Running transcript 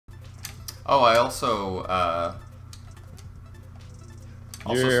Oh, I Yeah.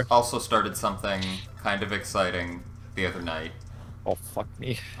 also started something kind of exciting the other night. Oh, fuck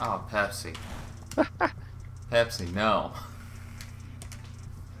me. Oh, Pepsi. Pepsi, no.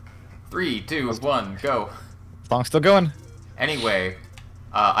 Three, two, As one, go. long still going. Anyway,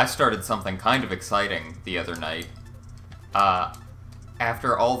 I started something kind of exciting the other night. Uh,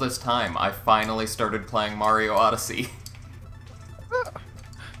 After all this time, I finally started playing Mario Odyssey.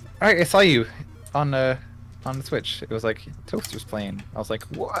 Alright, I saw you on the Switch. It was like Toaster's playing. I was like,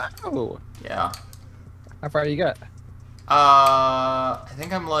 whoa! Yeah. How far you got? I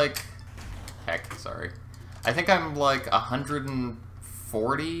think I'm like... Heck, sorry. I think I'm like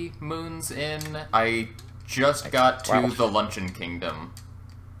 140 moons in. I just Nice. got to Wow. the Luncheon Kingdom,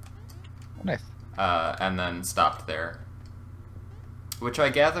 Oh, nice. and then stopped there. Which I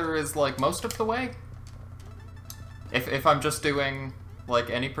gather is like most of the way? If I'm just doing like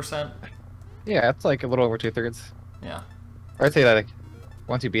any percent? Yeah, it's like a little over 2/3. Yeah. I'd say that like,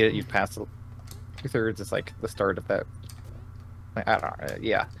 once you beat it, you've passed 2/3. Is like the start of that. Like, I don't know.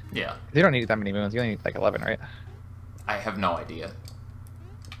 Yeah. Yeah. You don't need that many moons. You only need like 11, right? I have no idea.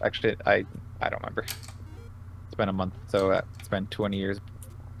 Actually, I don't remember. It's been a month, so it's been 20 years,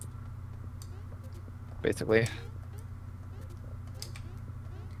 basically.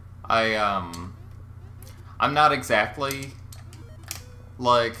 I'm not exactly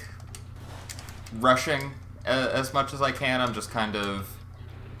like rushing as much as I can. I'm just kind of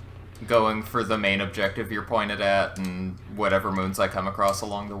going for the main objective you're pointed at and whatever moons I come across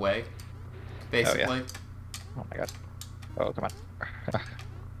along the way, basically. Oh, yeah. Oh my god. Oh, come on.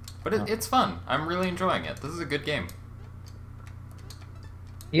 But it's fun. I'm really enjoying it. This is a good game.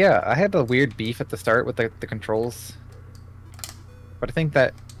 Yeah, I had a weird beef at the start with the controls, but I think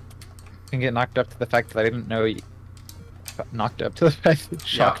that can get knocked up to the fact that I didn't know. Knocked up to the fact,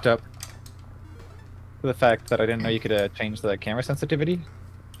 shocked up to the fact that I didn't know you could change the camera sensitivity. In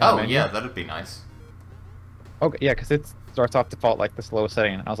the Oh, menu. yeah, that'd be nice. Okay, yeah, because it starts off default like the slow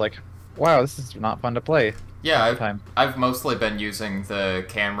setting, and I was like, wow, this is not fun to play. Yeah, All the time. I've mostly been using the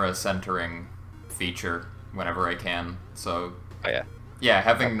camera centering feature whenever I can, so Oh, yeah. yeah,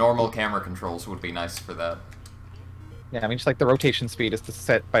 having normal camera controls would be nice for that. Yeah, I mean, just like the rotation speed is just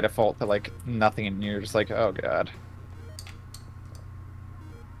set by default to like nothing, and you're just like, oh god.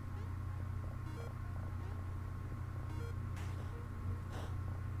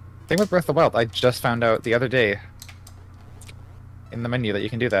 Thing with Breath of the Wild, I just found out the other day in the menu that you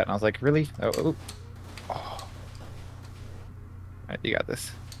can do that, and I was like, really? Oh. Alright, you got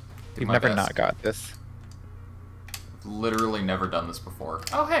this. Do You've my never best. not got this. Literally never done this before.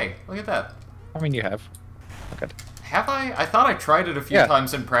 Oh, hey, look at that. I mean, you have. Okay. Have I? I thought I tried it a few Yeah.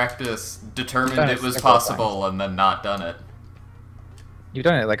 times in practice, determined done it it was several possible, and then not done it. You've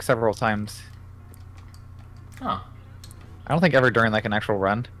done it like several times. Huh. I don't think ever during like an actual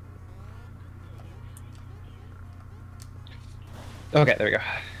run. Okay, there we go.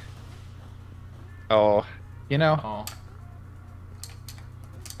 Oh, you know, Oh.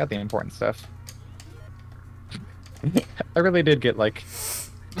 got the important stuff. I really did get like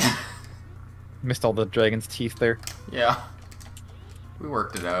missed all the dragon's teeth there. Yeah. We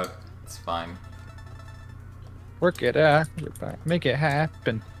worked it out. It's fine. Work it out, make it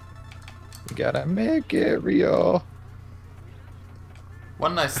happen. You gotta make it real.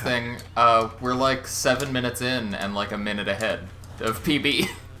 One nice thing, we're like 7 minutes in and like a minute ahead of PB.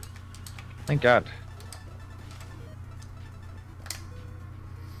 Thank God.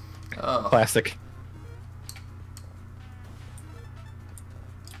 Oh. Classic.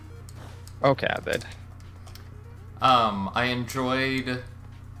 Okay, I bet. I enjoyed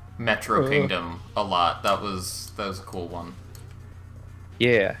Metro Kingdom a lot. That was a cool one.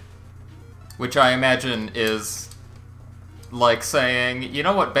 Yeah. Which I imagine is like saying, you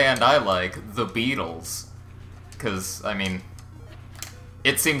know what band I like? The Beatles. Because, I mean,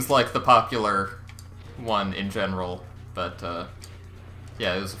 it seems like the popular one in general, but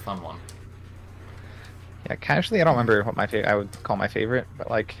yeah, it was a fun one. Yeah, casually, I don't remember what I would call my favorite, but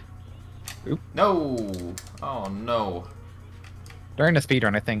like, oop. No! Oh no. During the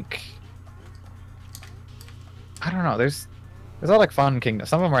speedrun, I think, I don't know. There's a lot of like fun kingdoms.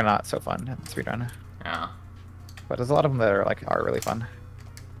 Some of them are not so fun in speedrun, Yeah. but there's a lot of them that are really fun.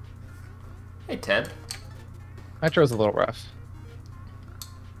 Hey, Ted. Metro's a little rough,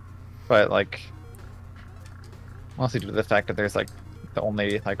 but like, mostly due to the fact that there's like the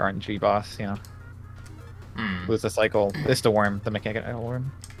only like RNG boss, you know. Lose the cycle. It's the worm, the mechanical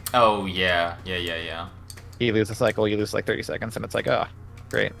worm. Oh, yeah. Yeah. You lose the cycle, you lose like 30 seconds, and it's like, ah,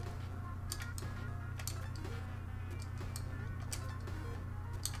 great.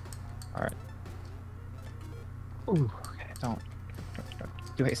 All right. Ooh, okay, don't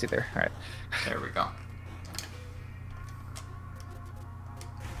do hasty there. All right. There we go.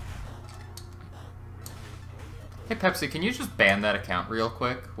 Hey Pepsi, can you just ban that account real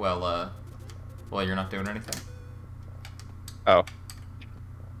quick while you're not doing anything? Oh.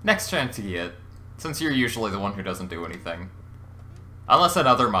 Next chance you get, since you're usually the one who doesn't do anything. Unless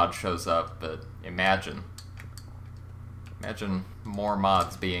another mod shows up, but imagine. Imagine more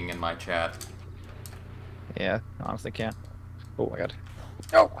mods being in my chat. Yeah, honestly can't. Oh my god.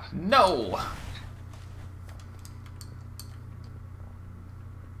 No! No!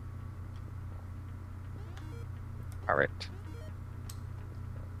 Alright.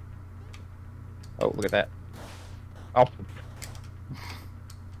 Oh, look at that. Oh.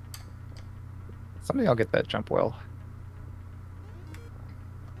 Someday I'll get that jump well.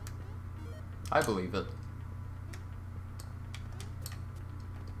 I believe it.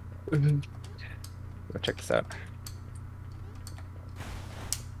 Go check this out.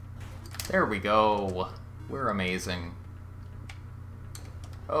 There we go. We're amazing.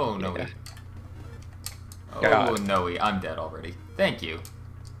 Oh, no. Yeah. Oh, God. no, I'm dead already. Thank you.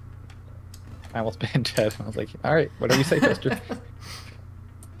 I almost been dead. I was like, alright, whatever you say, Chester.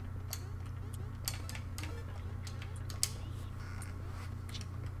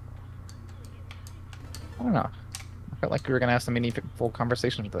 I don't know. I felt like we were gonna have some meaningful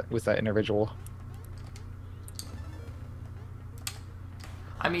conversation with that individual.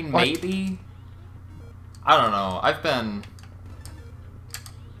 I mean, What? maybe. I don't know. I've been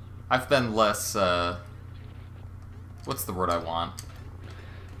less, what's the word I want?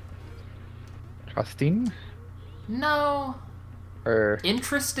 Trusting? No. Or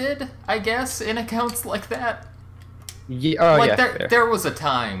Interested, I guess, in accounts like that. yeah, oh Like, yeah. there was a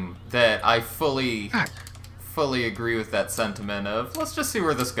time that I fully Ah. agree with that sentiment of, let's just see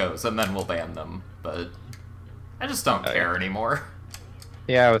where this goes, and then we'll ban them. But I just don't Oh, care yeah. anymore.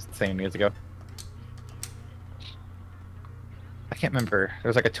 Yeah, I was the same years ago. I can't remember. There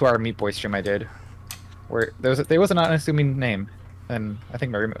was like a 2-hour Meat Boy stream I did, where there was an unassuming name, and I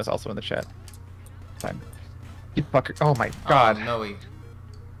think my roommate was also in the chat. Time. You fucker! Oh my god! Oh, no,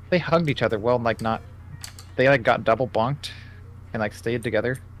 They hugged each other. Well, like not. They like got double bonked, and like stayed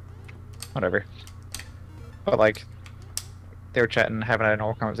together. Whatever. But like, they were chatting, having a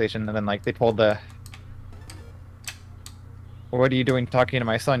normal conversation, and then like they pulled the "What are you doing talking to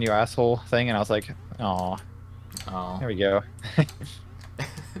my son, you asshole?" thing, and I was like, "Aw, Oh. there we go."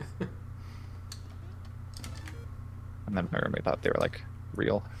 And then my roommate thought they were like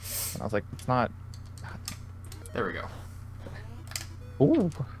real, and I was like, "It's not." There we go. Ooh.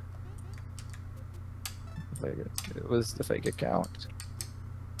 It was the fake account.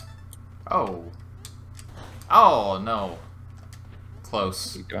 Oh. Oh, no.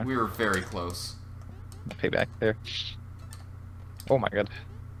 Close. Keep going. We were very close. Payback there. Oh my god.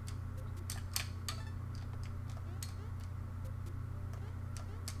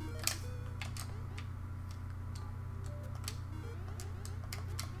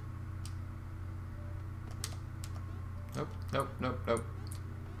 Nope, nope, nope, nope.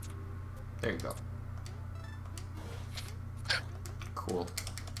 There you go. Cool.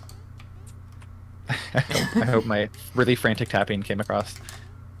 I hope my really frantic tapping came across.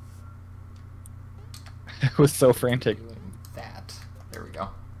 It was so frantic. Doing that. There we go.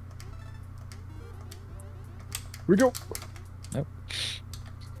 We go. Nope.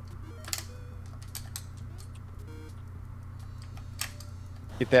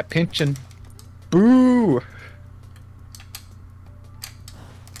 Get that pinching. Boo!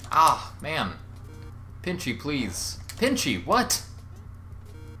 Ah, man. Pinchy, please. Pinchy, what?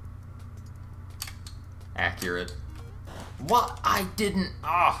 Accurate. What? I didn't.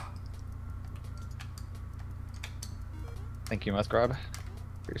 Ah. Thank you, Musgrab,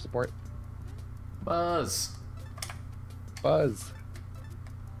 for your support. Buzz. Buzz.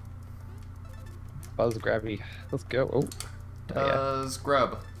 Buzz Grabby. Let's go. Oh. Oh yeah. Does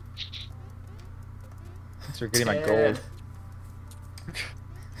grub. Thanks for getting my Ted. gold.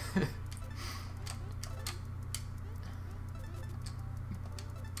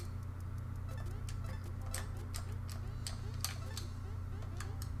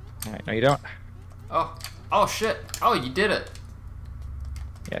 Alright, no you don't. Oh. Oh, shit. Oh, you did it.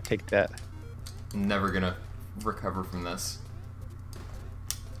 Yeah, take that. Never gonna recover from this.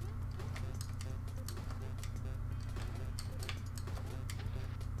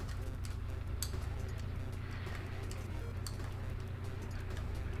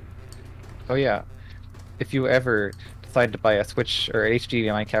 Oh yeah. If you ever decide to buy a Switch or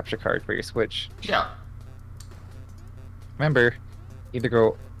HDMI capture card for your Switch, Yeah. remember, either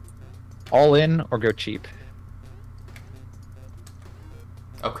go all in or go cheap.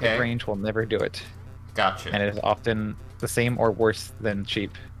 Okay. Mid-range will never do it. Gotcha. And it is often the same or worse than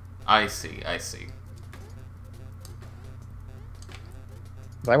cheap. I see, I see.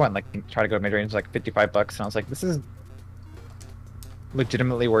 I went like try to go mid-range like $55, and I was like, this is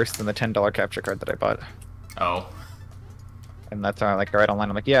legitimately worse than the $10 capture card that I bought. Oh. And that's how I like right online.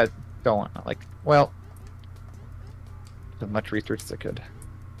 I'm like, yeah, don't. I'm like, well, as much research as I could.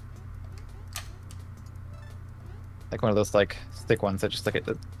 Like one of those like stick ones that just like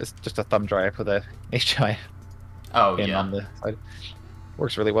it's just a thumb drive with a HI Oh, in yeah. on the side.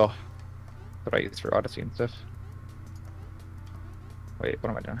 Works really well. What I use for Odyssey and stuff. Wait,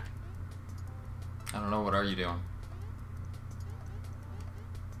 what am I doing? I don't know, what are you doing?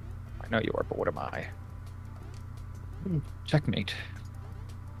 I know you are, but what am I? Checkmate.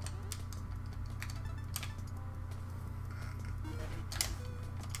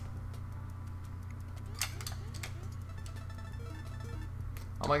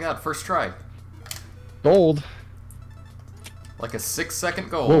 Oh my god, first try. Gold! Like a 6-second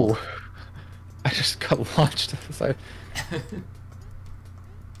gold. Whoa! I just got launched to the side.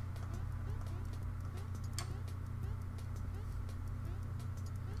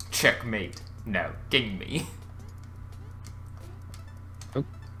 Checkmate. No, ging me. Oh.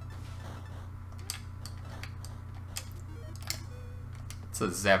 It's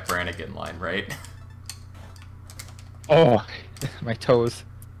a Zap Brannigan line, right? Oh! My toes.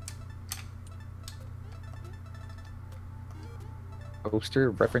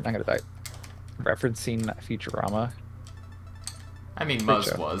 Poster reference. I'm gonna die. Referencing Futurama. I mean, Great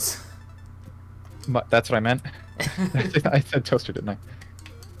Muzz show. was. That's what I meant. I said toaster, didn't I?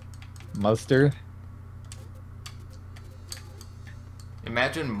 Muster.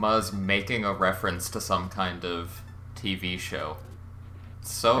 Imagine Muzz making a reference to some kind of TV show.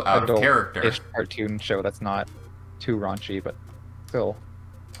 So out of character. Adult-ish cartoon show that's not too raunchy, but still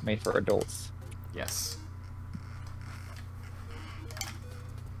made for adults. Yes.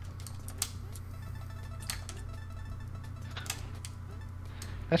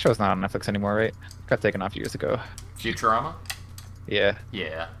 That show's not on Netflix anymore, right? Got taken off years ago. Futurama? Yeah.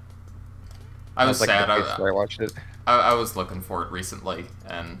 Yeah. I was Like sad. the place where I watched it. I was looking for it recently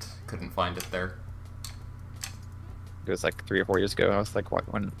and couldn't find it there. It was like 3 or 4 years ago. I was like,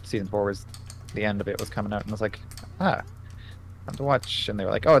 when season 4 was, the end of it was coming out, and I was like, time to watch. And they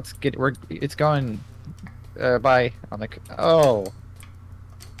were like, oh, it's going, bye. I'm like, oh.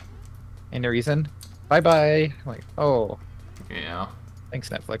 Any reason? Bye bye. I'm like, oh. Yeah. Thanks,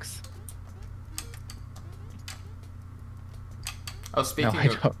 Netflix. Oh, speaking No, I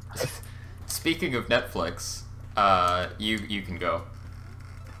don't. speaking of Netflix, you can go.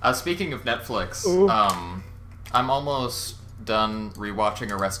 Speaking of Netflix, Ooh. I'm almost done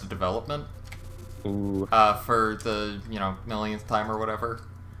rewatching Arrested Development. Ooh. For the millionth time or whatever.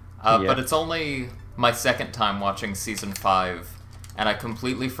 Yeah. But it's only my second time watching season 5, and I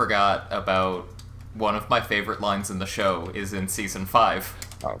completely forgot about one of my favorite lines in the show is in season 5.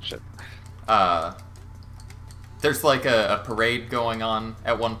 Oh shit. There's like a parade going on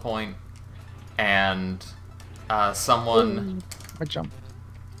at one point, and someone, I jump.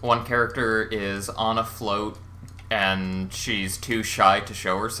 one character is on a float, and she's too shy to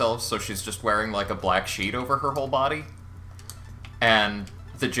show herself, so she's just wearing like a black sheet over her whole body. And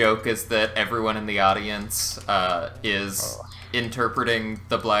the joke is that everyone in the audience is interpreting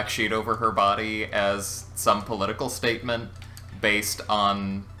the black sheet over her body as some political statement based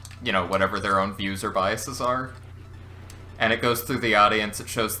on, whatever their own views or biases are. And it goes through the audience, it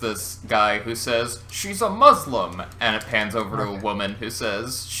shows this guy who says, she's a Muslim! And it pans over to a woman who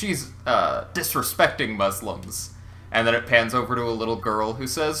says, she's disrespecting Muslims. And then it pans over to a little girl who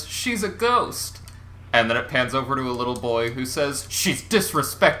says, she's a ghost. And then it pans over to a little boy who says, she's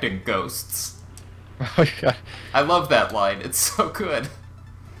disrespecting ghosts. Oh my god. I love that line, it's so good.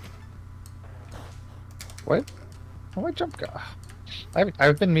 What? Oh, I jumped.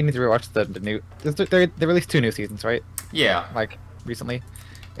 I've been meaning to rewatch the new. They released 2 new seasons, right? Yeah. Like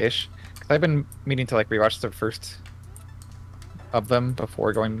recently-ish. Because I've been meaning to like rewatch the first of them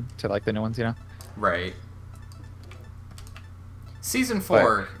before going to like the new ones, Right. Season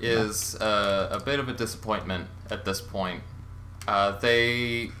 4 is a bit of a disappointment at this point.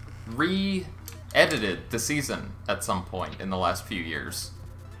 They re-edited the season at some point in the last few years.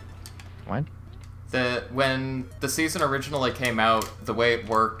 What? When the season originally came out, the way it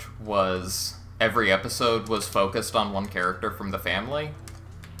worked was every episode was focused on one character from the family.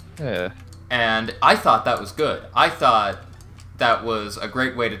 Yeah. And I thought that was good. I thought that was a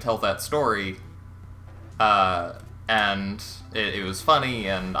great way to tell that story. and it was funny,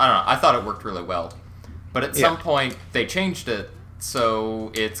 and I don't know, I thought it worked really well. But at some point, they changed it,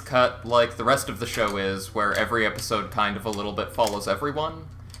 so it's cut like the rest of the show is, where every episode kind of a little bit follows everyone,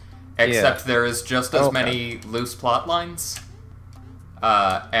 except there is just as many loose plot lines,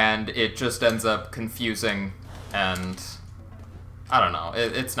 and it just ends up confusing, and I don't know,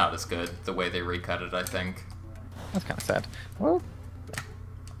 it's not as good the way they recut it, I think. That's kind of sad. Well,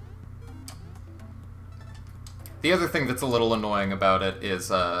 the other thing that's a little annoying about it is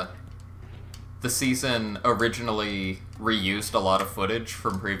the season originally reused a lot of footage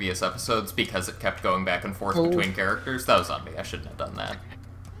from previous episodes because it kept going back and forth between characters. That was on me. I shouldn't have done that.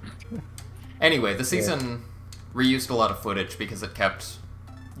 Anyway, the season reused a lot of footage because it kept,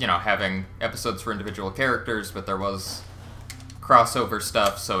 you know, having episodes for individual characters, but there was crossover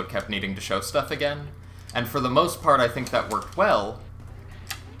stuff, so it kept needing to show stuff again. And for the most part, I think that worked well,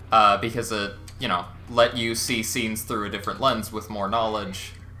 because it, you know, let you see scenes through a different lens with more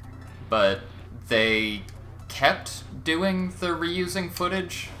knowledge, but they kept doing the reusing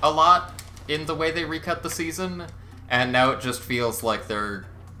footage a lot in the way they recut the season, and now it just feels like they're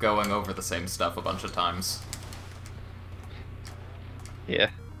going over the same stuff a bunch of times. Yeah.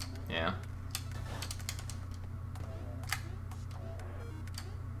 Yeah.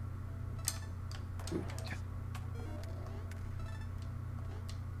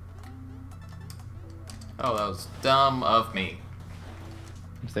 Oh, that was dumb of me.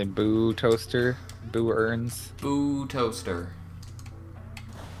 Say boo toaster, boo earns. Boo toaster.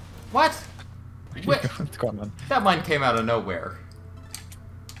 What? What's going on? That mine came out of nowhere.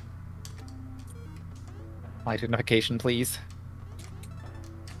 Identification, please.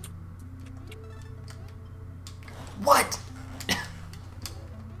 What?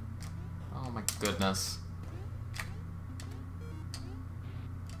 Oh my goodness.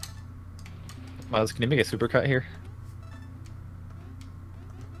 Miles, can you make a supercut here?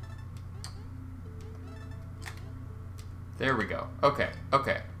 There we go. Okay,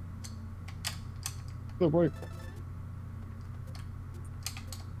 okay. Oh boy.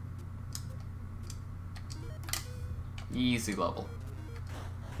 Easy level.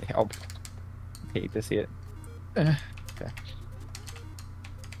 Yeah, I'll hate to see it. Okay.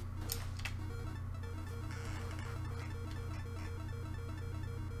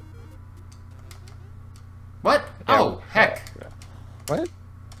 What? Oh, heck. What?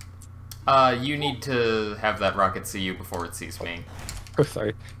 You need to have that rocket see you before it sees me. Oh,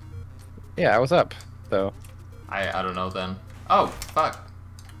 sorry. Yeah, I was up, though. I don't know then. Oh, fuck.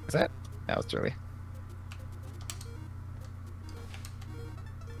 Is that? That was early.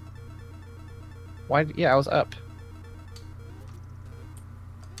 Why? Yeah, I was up.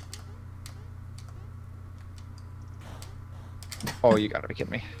 Oh, you gotta be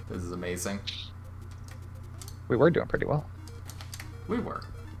kidding me. This is amazing. We were doing pretty well. We were.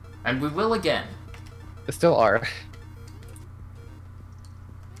 And we will again. We still are.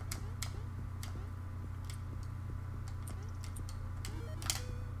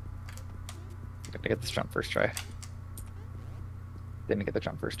 Got to get this jump first try. Didn't get the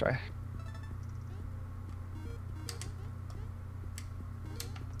jump first try.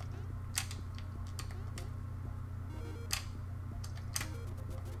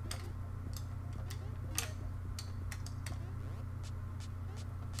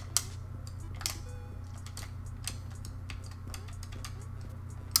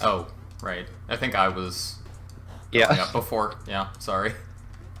 Oh, right. I think I was going up before. Yeah, sorry.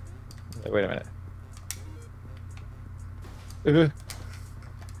 Wait a minute.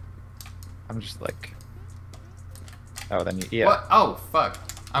 I'm just like... Oh, then you... Yeah. What? Oh, fuck.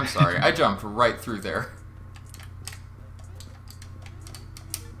 I'm sorry. I jumped right through there.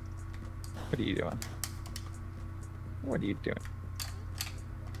 What are you doing? What are you doing?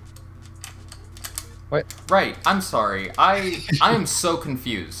 What? Right, I'm sorry. I am so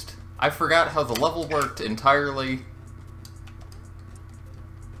confused. I forgot how the level worked entirely.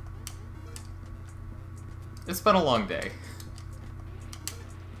 It's been a long day.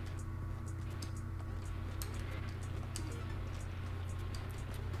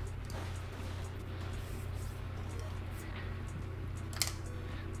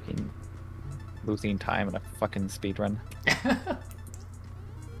 Losing time in a fucking speedrun.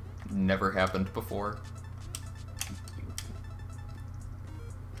 Never happened before.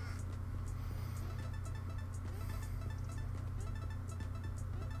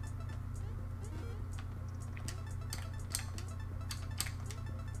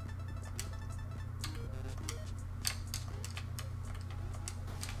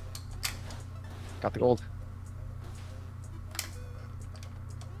 Got the gold.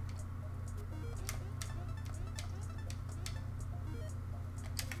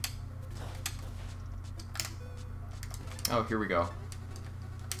 Oh, here we go.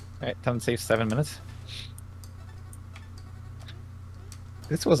 Alright, time to save 7 minutes.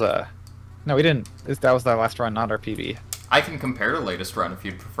 This was a... No, we didn't. That was the last run, not our PB. I can compare the latest run if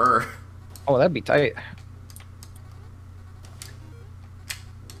you'd prefer. Oh, that'd be tight.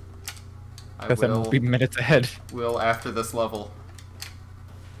 I will be minutes ahead. will after this level.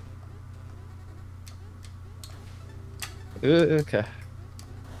 Okay.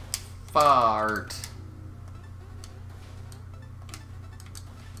 Fart.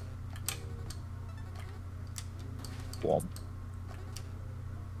 Womp.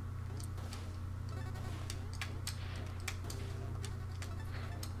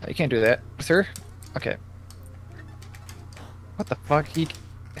 You can't do that, sir. Okay. What the fuck?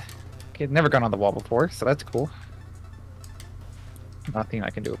 Okay, never gone on the wall before, so that's cool. Nothing I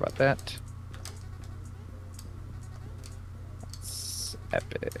can do about that. That's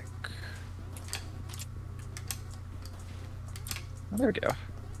epic. Oh, there we go.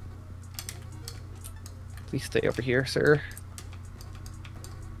 Please stay over here, sir.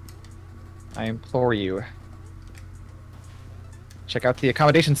 I implore you. Check out the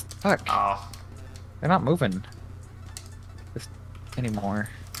accommodations. Fuck. Oh. They're not moving this anymore.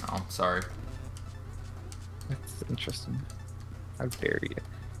 Oh, sorry. That's interesting. How dare you?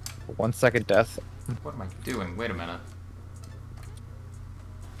 1 second death. What am I doing? Wait a minute.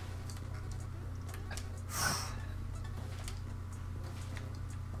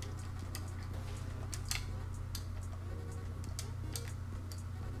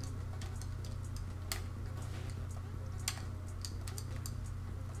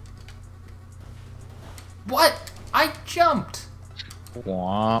 What? I jumped!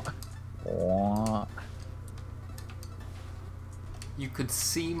 Wah. Wah. You could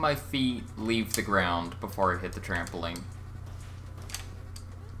see my feet leave the ground before I hit the trampoline.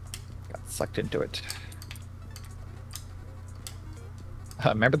 Got sucked into it.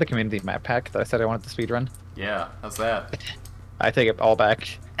 Remember the community map pack that I said I wanted to speedrun? Yeah, how's that? I take it all back.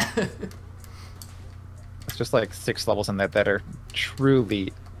 It's just like 6 levels in that are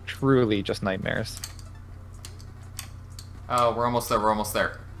truly, truly just nightmares. Oh, we're almost there, we're almost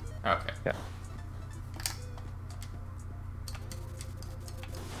there. Okay. Yeah.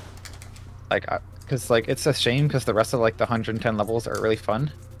 Like, because like it's a shame because the rest of like the 110 levels are really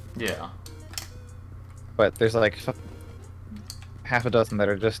fun, Yeah. but there's like half a dozen that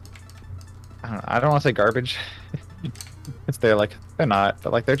are just I don't want to say garbage. They're like they're not,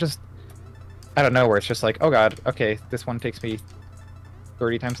 but like they're just I don't know where it's just like, oh god, okay, this one takes me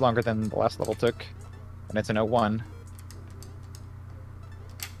 30 times longer than the last level took, and it's an 01.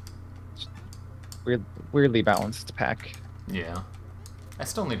 Weirdly balanced pack. Yeah. I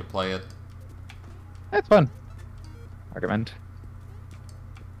still need to play it. That's fun. Recommend.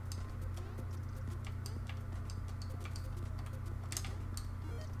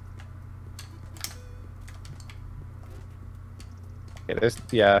 Okay, there's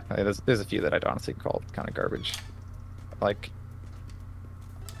a few that I'd honestly call kind of garbage. Like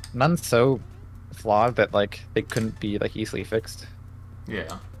none so flawed that like they couldn't be like easily fixed.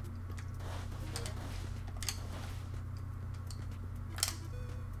 Yeah.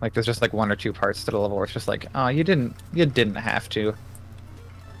 Like there's just like 1 or 2 parts to the level where it's just like, oh, you didn't have to.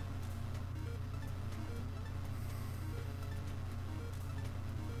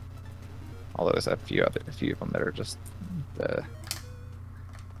 Although there's a few of them that are just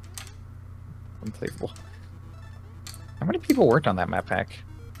unplayable. How many people worked on that map pack?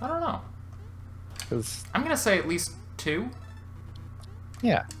 I don't know. 'Cause, I'm gonna say at least 2.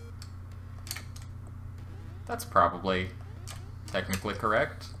 yeah. That's probably technically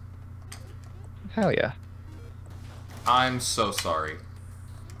correct. Hell yeah. I'm so sorry.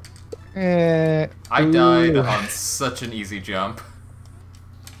 I I died on such an easy jump.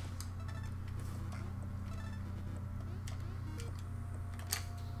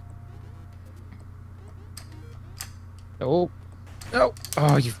 Oh. No.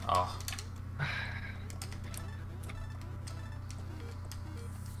 Oh, you. Oh.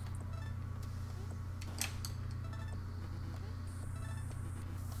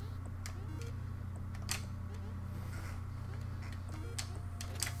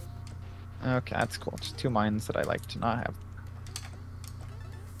 Okay, that's cool. Just 2 mines that I like to not have.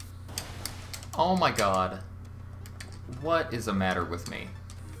 Oh my god. What is the matter with me?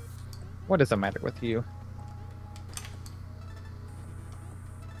 What is the matter with you?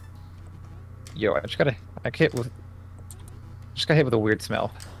 Yo, I just got hit with a weird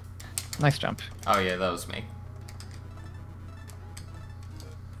smell. Nice jump. Oh yeah, that was me.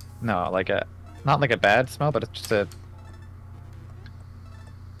 No, like not like a bad smell, but it's just a.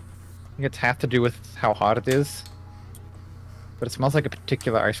 I think it's half to do with how hot it is. but it smells like a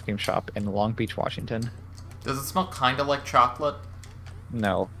particular ice cream shop in Long Beach, Washington. Does it smell kind of like chocolate?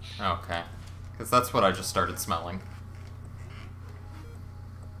 No. Okay. Because that's what I just started smelling.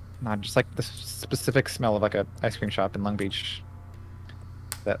 Not just like the specific smell of like a ice cream shop in Long Beach.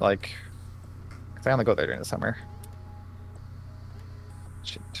 That like, because I only go there during the summer.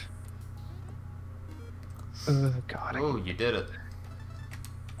 Shit. Oh God. Oh, you did it.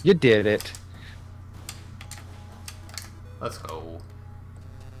 You did it. Let's go.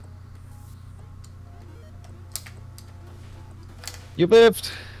 You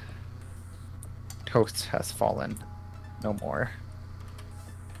lived. Toast has fallen. No more.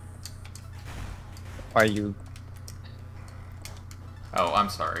 Why are you... Oh, I'm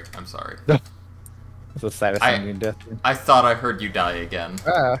sorry. I'm sorry. That's the saddest thing in death. I thought I heard you die again.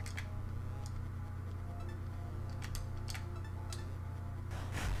 Ah.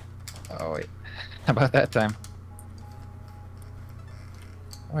 Oh, wait. How about that time?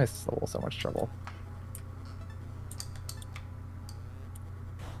 Why is this level so much trouble?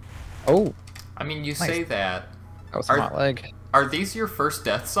 Oh! I mean, you Nice. say that. That was a hot leg. Are these your first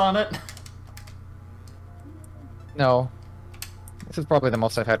deaths on it? No. This is probably the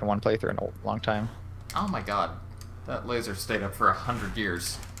most I've had in one playthrough in a long time. Oh my god. That laser stayed up for 100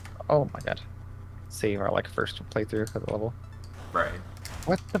 years. Oh my god. Save our, like, first playthrough of the level. Right.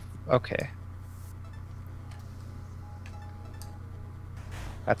 What the... Okay.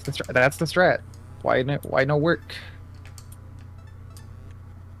 That's the strat. That's the strat. Why no work?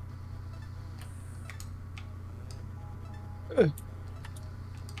 Ugh.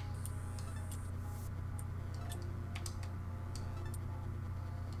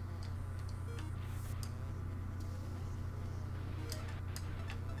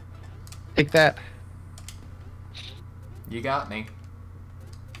 Take that. You got me.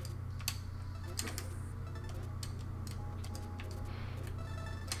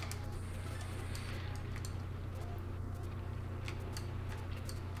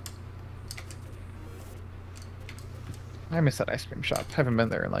 I miss that ice cream shop. Haven't been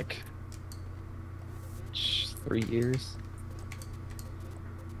there in like 3 years.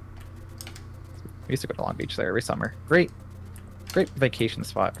 We used to go to Long Beach there every summer. Great vacation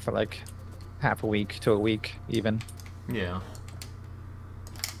spot for like half a week to a week even. Yeah.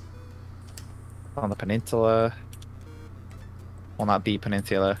 On the peninsula. Well, not the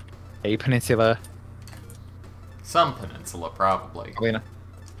peninsula. A peninsula. Some peninsula, probably. Probably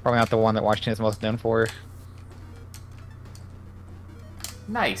not the one that Washington is most known for.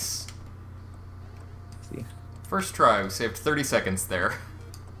 Nice. Let's see. First try, we saved 30 seconds there.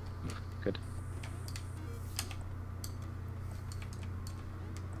 Good.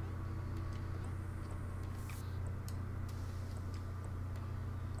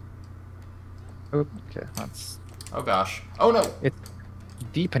 Oh, okay, that's... Oh gosh. Oh no! It's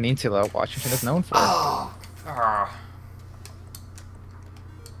the peninsula Washington is known for. Oh! Ah.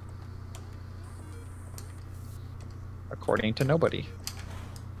 According to nobody.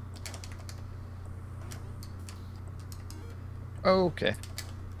 Okay.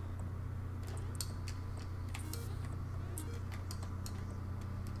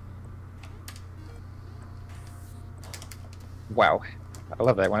 Wow. I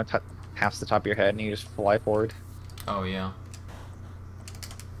love that when it taps the top of your head and you just fly forward. Oh yeah.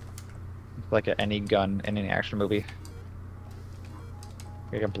 It's like any gun in any action movie.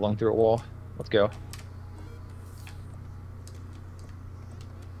 You get blown through a wall. Let's go.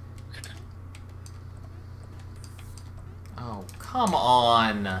 Oh, come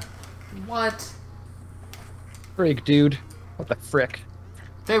on! What? Frick, dude. What the frick?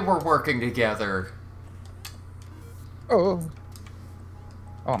 They were working together. Oh.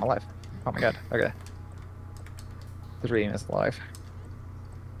 Oh, I'm alive. Oh my god. Okay. The dream is alive.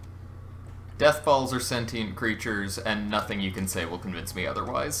 Death balls are sentient creatures, and nothing you can say will convince me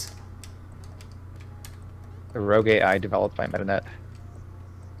otherwise. The rogue AI developed by MetaNet.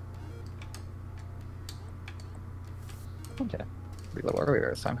 Okay. Be a little earlier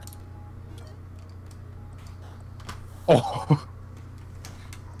this time. Oh!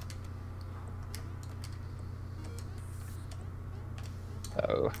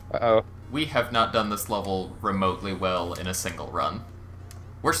 Uh-oh. Uh-oh. We have not done this level remotely well in a single run.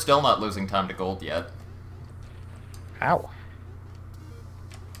 We're still not losing time to gold yet. Ow.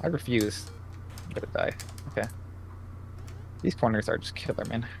 I refuse. I'm gonna die. Okay. These corners are just killer,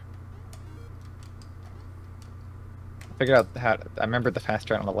 man. I figured out how to, I remembered the fast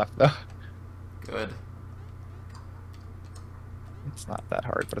turn on the left, though. Good. It's not that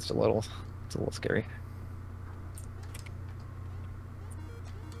hard, but it's a little scary.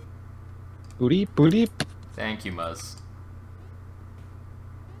 Booty, booty. Thank you, Muzz.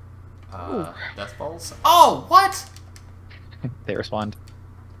 Ooh. Death balls. Oh, what? They respond.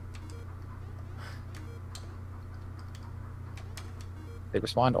 They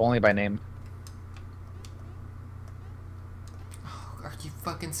respond only by name. Oh, are you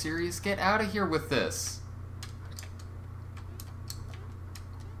fucking serious? Get out of here with this.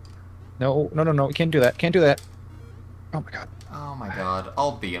 No, no, no, no. You can't do that. Can't do that. Oh my god. Oh my god.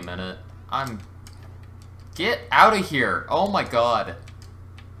 I'll be a minute. Get out of here. Oh my god.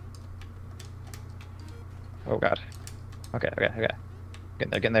 Oh god. Okay, okay, okay. Get in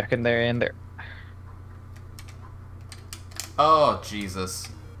there, get in there, get in there, in there. Oh, Jesus.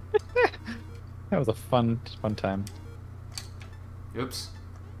 That was a fun time. Oops.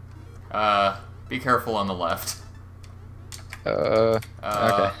 Be careful on the left. Okay.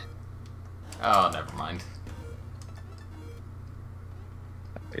 Oh, never mind.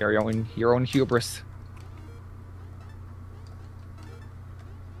 Your own hubris.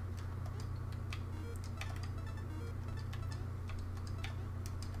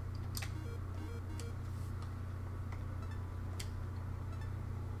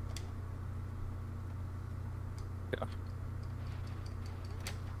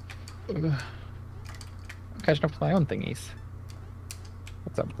 I'm catching up with my own thingies.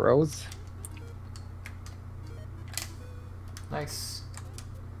 What's up, bros? Nice.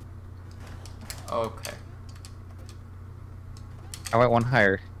 Okay. I went one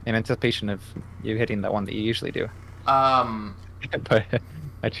higher in anticipation of you hitting that one that you usually do. But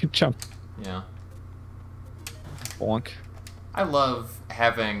I did jump. Yeah. Bonk. I love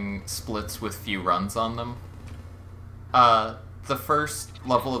having splits with few runs on them. The first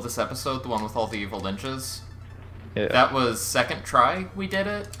level of this episode, the one with all the evil ninjas, Yeah. that was second try we did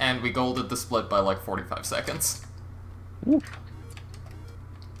it, and we golded the split by like 45 seconds. Woo.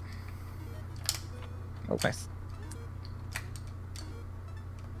 Oh, nice.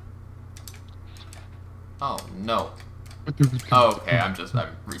 Oh, no. Oh, okay, I'm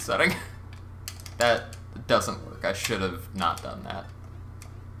resetting. That doesn't work. I should have not done that.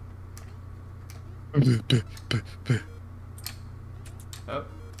 Oh,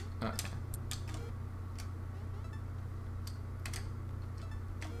 okay.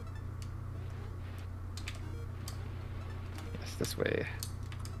 Yes, this way.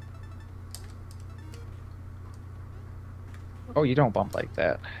 Oh, you don't bump like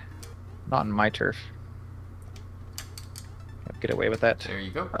that. Not in my turf. Can't get away with that. There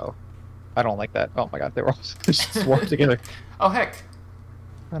you go. Oh, I don't like that. Oh my god, they were all just swarmed together. Oh, heck.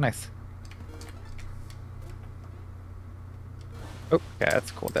 Oh, nice. Oh, yeah,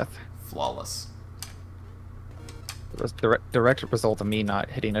 that's a cool death. Flawless. It was the direct result of me not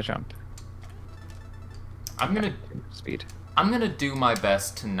hitting a jump. I'm gonna do my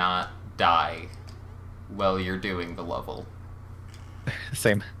best to not die while you're doing the level.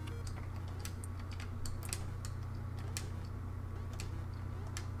 Same.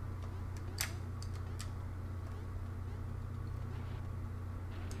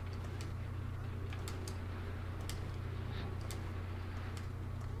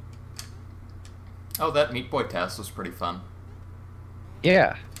 Oh, that Meat Boy task was pretty fun.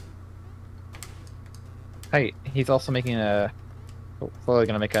 Yeah. Hey, he's also making slowly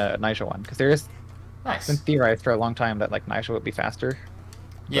gonna make a Nisha one, because there is Nice. been theorized for a long time that like Nisha would be faster.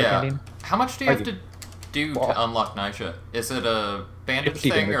 Yeah. How much do you have to do Well, to unlock Nisha? Is it a bandage 50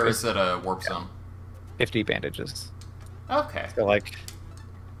 thing, or bandages. is it a warp zone? 50 bandages. Okay. So like,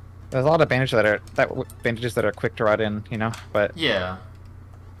 there's a lot of bandages that are quick to rot in, you know, but Yeah.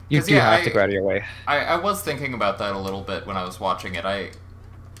 you 'Cause, do yeah, have to go out of your way. I was thinking about that a little bit when I was watching it.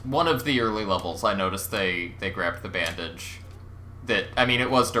 One of the early levels, I noticed they grabbed the bandage. That, I mean,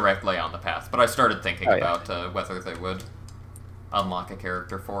 it was directly on the path, but I started thinking Oh, yeah. about whether they would unlock a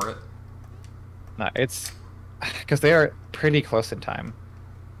character for it. No, it's because they are pretty close in time,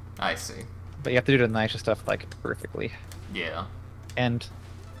 I see. but you have to do the Nisha stuff like perfectly, Yeah. and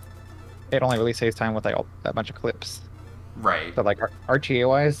it only really saves time with like a bunch of clips. Right. So like RTA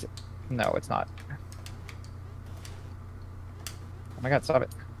wise, no, it's not. Oh my god, stop it.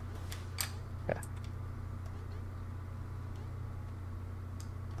 Yeah.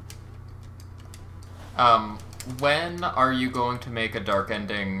 When are you going to make a dark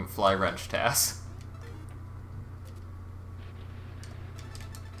ending fly wrench task?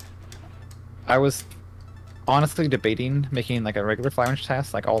 I was honestly debating making like a regular fly wrench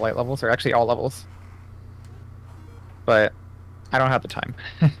task, like all light levels, or actually all levels. But I don't have the time.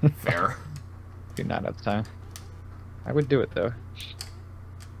 Fair. Do not have the time. I would do it though.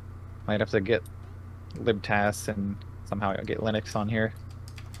 Might have to get libtasks and somehow get Linux on here.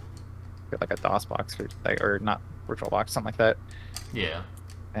 Get like a DOS box or not virtual box, something like that. Yeah.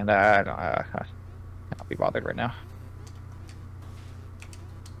 And I'll be bothered right now.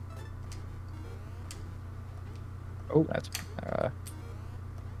 Oh, that's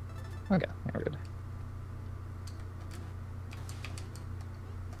okay. We're good.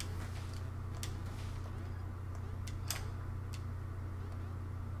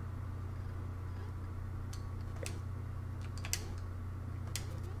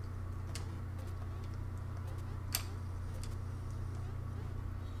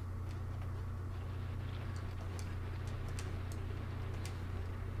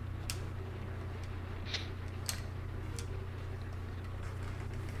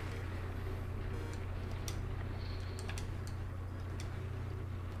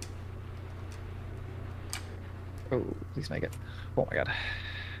 Oh, please make it. Oh my god.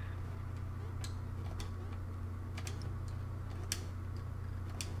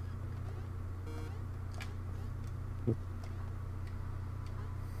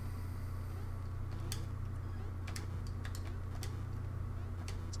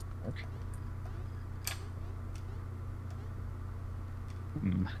 Okay.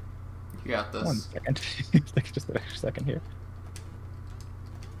 You got this. 1 second. Just a second here.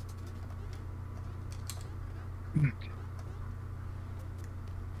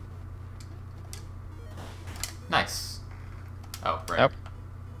 Nice. Oh, right. Yep.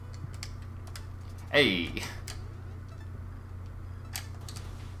 Hey.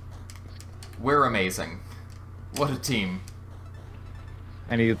 We're amazing. What a team.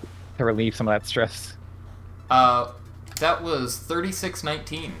 I need to relieve some of that stress. That was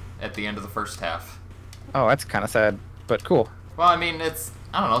 36-19 at the end of the first half. Oh, that's kind of sad, but cool. Well, I mean, it's,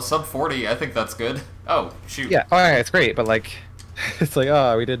 I don't know, sub 40. I think that's good. Oh, shoot. Yeah, oh yeah, it's great, but like, it's like,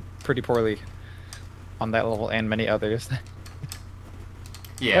 oh, we did pretty poorly on that level and many others.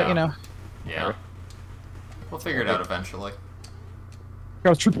 Yeah. But, you know. Yeah. Whatever. We'll figure it out eventually.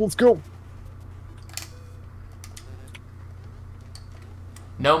 Guys, triple, let's go!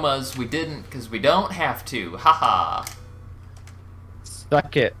 Nomas, we didn't, because we don't have to. Haha.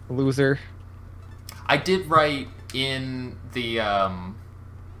 Suck it, loser. I did write in the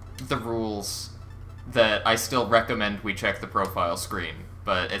rules that I still recommend we check the profile screen,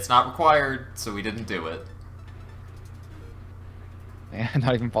 but it's not required, so we didn't do it. And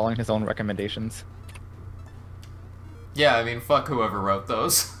not even following his own recommendations. Yeah, I mean, fuck whoever wrote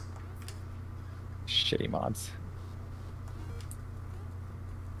those. Shitty mods.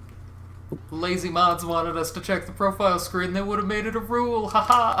 Lazy mods wanted us to check the profile screen, they would have made it a rule,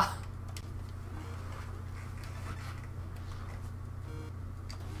 haha!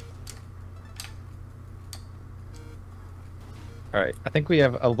 Alright, I think we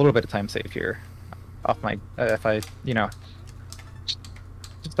have a little bit of time save here. Off my, if I, you know,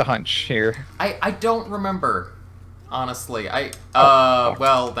 just a hunch here. I don't remember, honestly. Oh,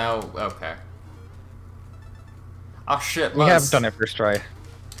 well, now, okay. Oh shit, we have done it first try.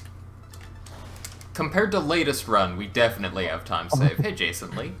 Compared to latest run, we definitely have time save. Hey,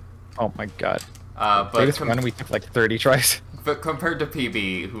 Jason Lee. Oh my god. But Latest run we took like 30 tries. But compared to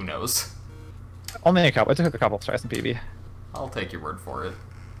PB, who knows? Only a couple. I took a couple tries in PB. I'll take your word for it.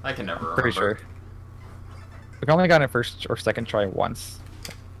 I can never remember. Pretty sure. We've only gotten it first or second try once.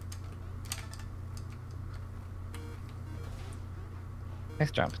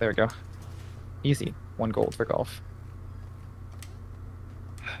 Nice jump. There we go. Easy. 1 gold for golf.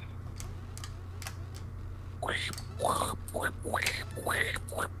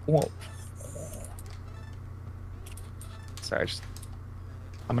 Whoa. Sorry,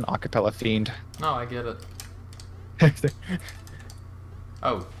 I'm an acapella fiend. No, I get it.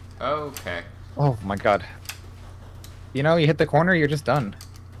 Oh, okay. Oh my god. You know, you hit the corner, you're just done.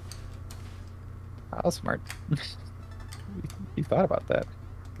 That was smart. You thought about that.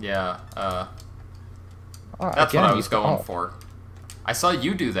 Yeah, Oh, that's again, what I was going for. I saw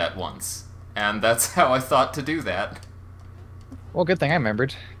you do that once, and that's how I thought to do that. Well, good thing I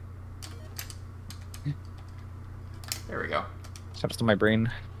remembered. There we go. Steps to my brain.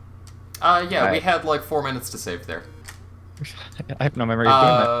 Yeah, we had like 4 minutes to save there. I have no memory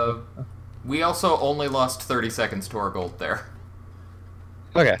of doing that. We also only lost 30 seconds to our gold there.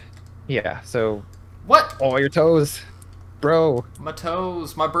 Okay. Yeah, so... What? Oh, your toes! Bro! My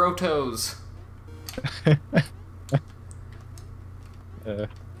toes, my bro toes.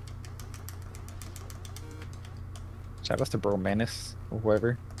 Shout out to Bro Manus, or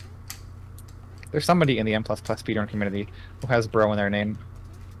whoever. There's somebody in the M++ speedrun community who has bro in their name.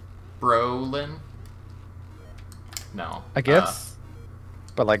 Brolin? No. I guess.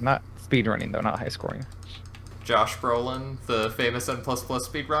 But like, not speedrunning though, not high scoring. Josh Brolin, the famous N++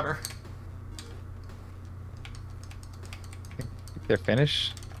 speedrunner. They're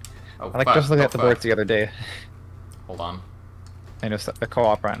Finnish. Oh, I like fuck. just looking Oh, at the fuck. boards the other day. Hold on. I know a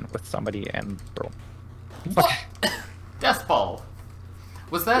co-op run with somebody and bro. What? Death ball.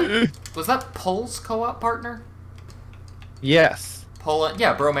 Was that Pole's co-op partner? Yes. Pole,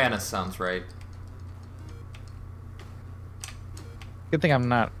 yeah, Bromanus sounds right. Good thing I'm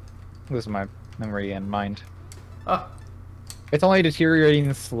not losing my memory and mind. Oh, It's only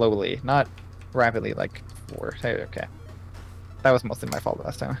deteriorating slowly, not rapidly like before. Hey, okay. That was mostly my fault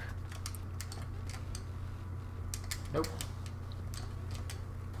last time. nope.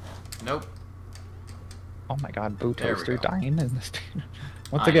 Nope. Oh my god, Boo There we Toaster go. dying in this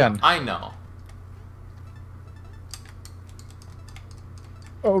once I again. know, I know.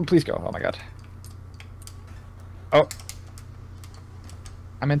 Oh, please go. Oh my god. Oh.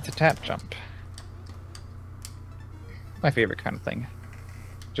 I meant to tap jump. My favorite kind of thing.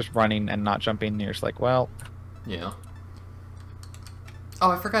 Just running and not jumping. You're just like, well. Yeah. Oh,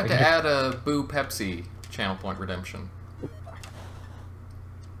 I forgot to Okay. add a Boo Pepsi channel point redemption.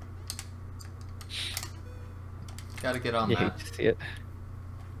 Gotta get on You that. hate to see it.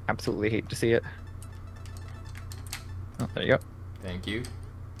 Absolutely hate to see it. Oh, there you go. Thank you.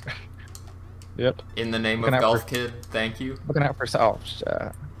 Yep. In the name Looking of out Golf for- Kid, thank you. Looking out for oh,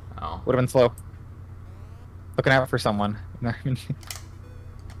 Oh. would have been slow. Looking out for someone.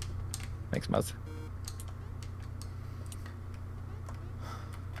 Thanks, Muzz.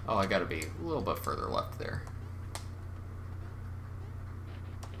 Oh, I gotta be a little bit further left there.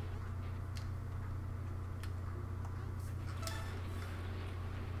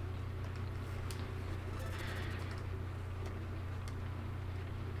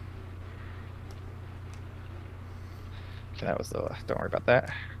 Okay, that was the. Don't worry about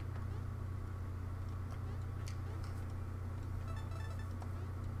that.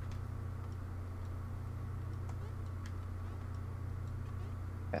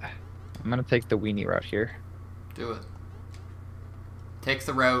 Yeah. I'm gonna take the weenie route here. Do it. Take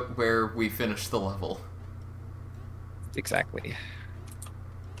the route where we finish the level. Exactly.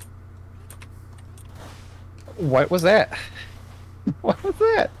 What was that? What was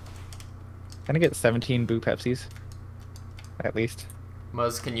that? Can I get 17 Boo Pepsis? At least.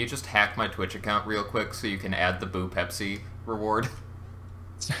 Muzz, can you just hack my Twitch account real quick so you can add the Boo Pepsi reward?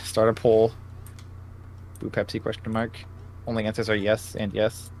 Start a poll. Boo Pepsi question mark. Only answers are yes and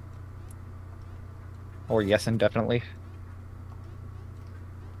yes. Or yes and definitely.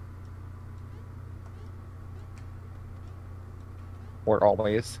 Or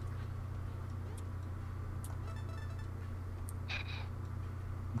always.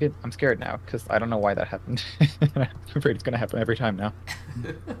 I'm scared now, because I don't know why that happened. I'm afraid it's going to happen every time now.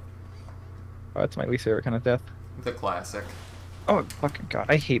 Oh, it's my least favorite kind of death. The classic. Oh, fucking god.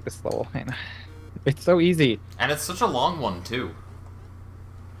 I hate this level, man. It's so easy. And it's such a long one, too.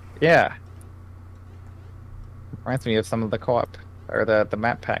 Yeah. Reminds me of some of the co-op, or the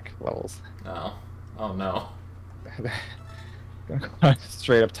map pack levels. Oh. Oh no. Gonna go on a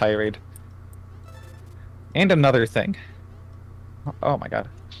straight up tirade. And another thing. Oh my god.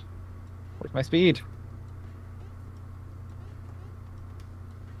 Where's my speed?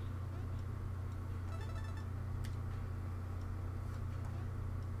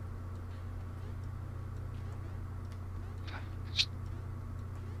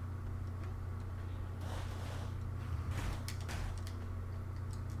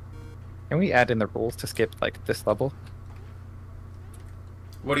 Can we add in the rules to skip like this level?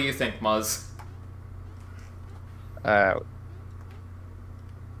 What do you think, Muzz?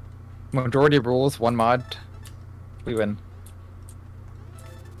 Majority rules, one mod, we win.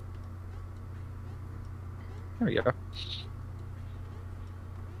 There we go.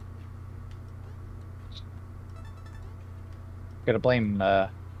 Gotta blame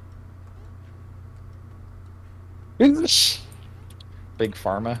Big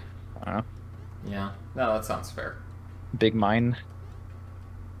Pharma. I don't know. Yeah. No, that sounds fair. Big Mine.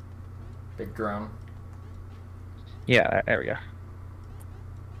 Big drone. Yeah, there we go.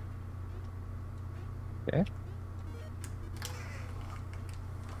 Okay.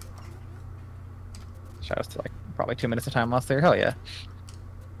 Shouts to like probably 2 minutes of time lost there. Hell yeah.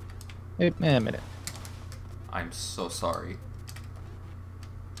 A minute. I'm so sorry.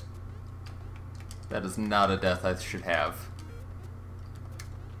 That is not a death I should have.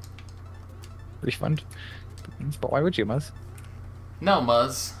 Refund. But why would you, Muzz? No,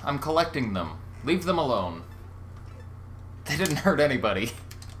 Muzz. I'm collecting them. Leave them alone. They didn't hurt anybody.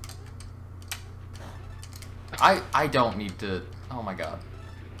 I don't need to... Oh my god.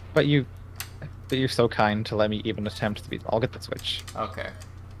 But you're so kind to let me even attempt to be. I'll get the switch. Okay.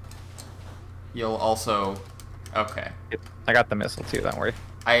 You'll also... Okay. I got the missile too. Don't worry.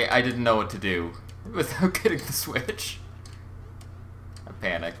 I didn't know what to do without getting the switch. I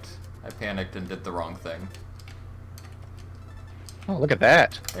panicked. I panicked and did the wrong thing. Oh, look at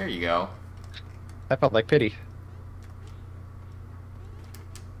that. There you go. That felt like pity.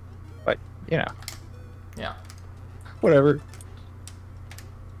 But, you know. Yeah. Whatever.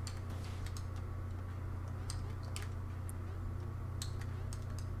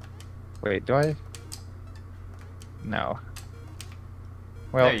 Wait, do I? No.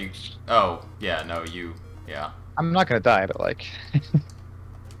 Well, There you... Oh, yeah, no, you... Yeah. I'm not gonna die, but like...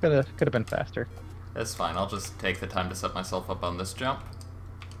 could have been faster. That's fine, I'll just take the time to set myself up on this jump.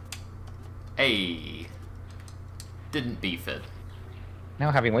 Hey! Didn't beef it.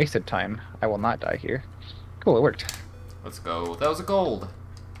 Now, having wasted time, I will not die here. Cool, it worked. Let's go. That was a gold.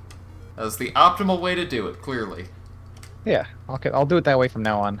 That was the optimal way to do it, clearly. Yeah, I'll do it that way from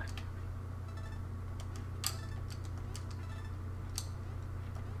now on.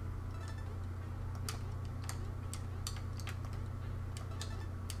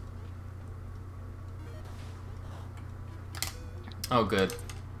 Oh, good.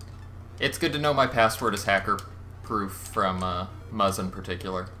 It's good to know my password is hacker-proof from Muzz in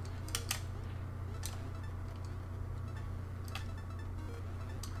particular.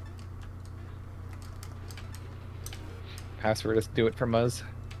 Password is do it for Muzz.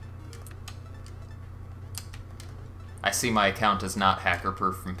 I see my account is not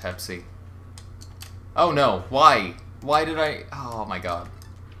hacker-proof from Pepsi. Oh no, why? Why did I... Oh my god.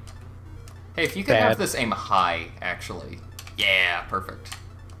 Hey, if you could have this aim high, actually. Yeah, perfect.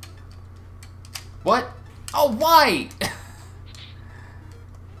 What? Oh, why?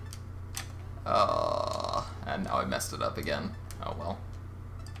 And now I messed it up again. Oh well.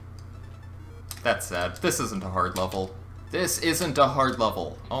 That's sad. This isn't a hard level. This isn't a hard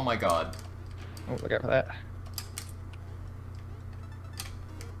level. Oh my god. Oh, look out for that.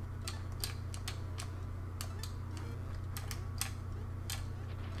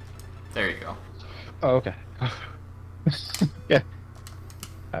 There you go. Oh, okay. Yeah.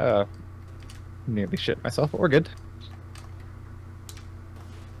 Nearly shit myself, but we're good.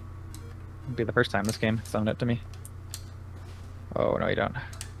 It'll be the first time this game summoned it to me. Oh, no, you don't.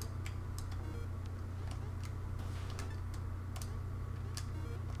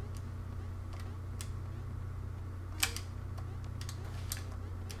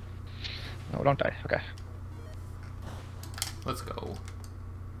 No, don't die. Okay. Let's go.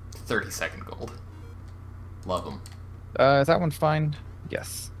 30-second gold. Love them. Is that one fine?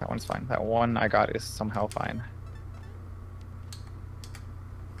 Yes, that one's fine. That one I got is somehow fine.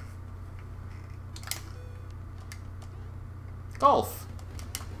 Golf.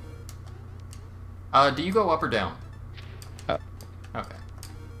 Do you go up or down? Up. Okay.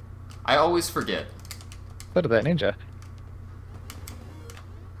 I always forget. So did that ninja.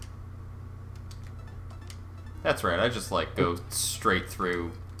 That's right, I just like go straight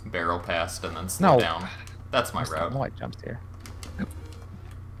through, barrel past, and then slow down. That's my route. I like jumps here.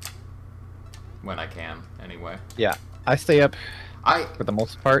 When I can, anyway. Yeah, I stay up I for the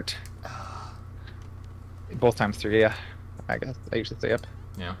most part. Both times through, yeah. I guess I usually stay up.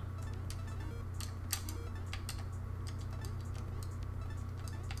 Yeah.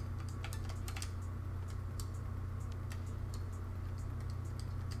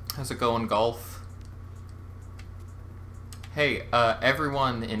 How's it going, golf? Hey,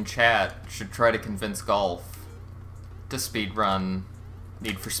 everyone in chat should try to convince Golf to speedrun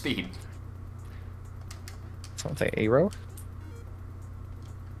Need for Speed. Someone say Aero?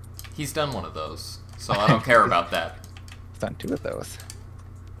 He's done one of those, so I don't care about that. He's done 2 of those.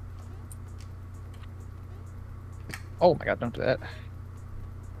 Oh my god, don't do that.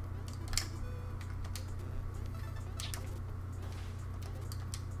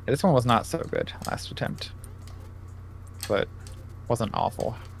 Yeah, this one was not so good last attempt, but wasn't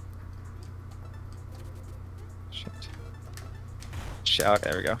awful. Shit. Shout,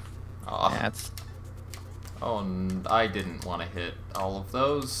 there we go. Aw. Yeah, it's... Oh, and I didn't want to hit all of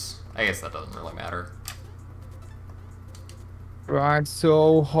those. I guess that doesn't really matter. Tried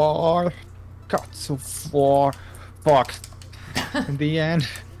so hard, got so far. Fuck. In the end,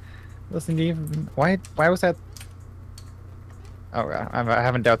 wasn't even... Why was that... Oh, I'm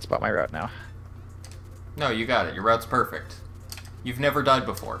having doubts about my route now. No, you got it. Your route's perfect. You've never died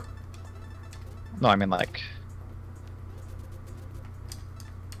before. No, I mean like...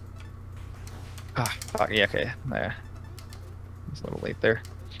 Ah, fuck, yeah, okay, there. It's a little late there.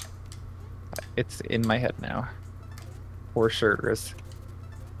 It's in my head now. For sure.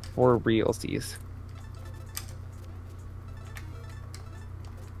 For realsies.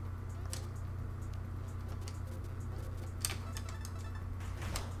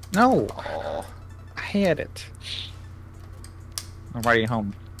 No! Oh. I had it. I'm riding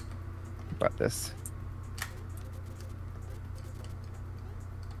home about this.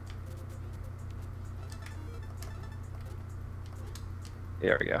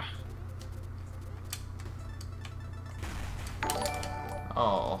 There we go.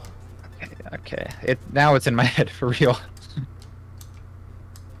 Oh. Okay. Now it's in my head for real.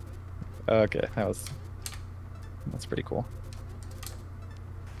 Okay, that's pretty cool.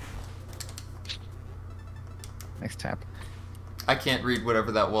 Nice tap. I can't read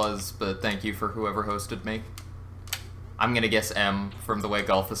whatever that was, but thank you for whoever hosted me. I'm gonna guess M from the way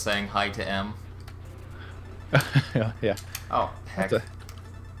Golf is saying hi to M. Yeah. Oh, heck. That's a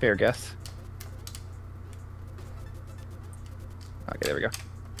fair guess. Okay, there we go.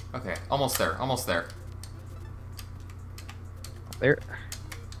 Okay, almost there, almost there. There.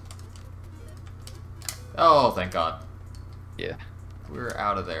 Oh, thank God. Yeah. We're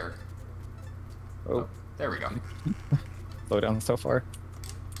out of there. Oh, there we go. slow down so far.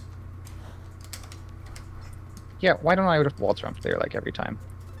 Yeah, why don't I would have wall jumped there like every time?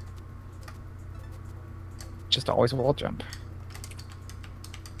 Just always wall jump.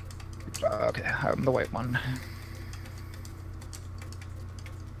 Okay, I'm the white one.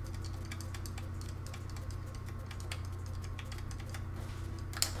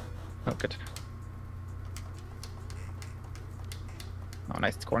 Oh, good. Oh,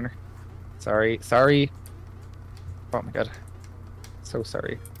 nice corner. Sorry. Oh my god. So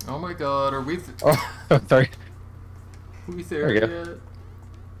sorry. Oh my God, are we... Oh, sorry. Are we There we there go. yet?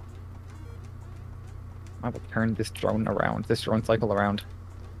 I will turn this drone around. This drone cycle around.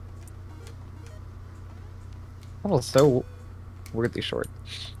 That was so weirdly short.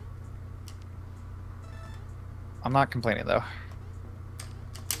 I'm not complaining though.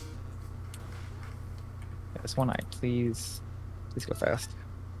 Yeah, this one, please go fast.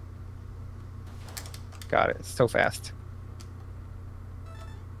 Got it. It's so fast.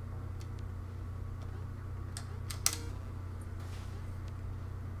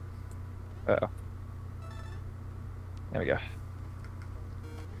 Uh-oh. There we go.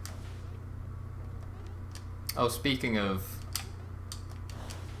 Oh, speaking of...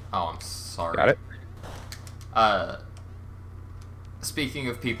 Oh, I'm sorry. Got it. Speaking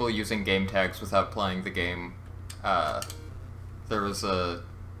of people using game tags without playing the game, there was a...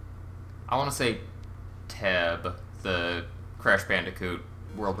 I want to say Tab, the Crash Bandicoot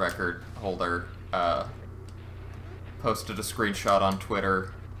world record holder, posted a screenshot on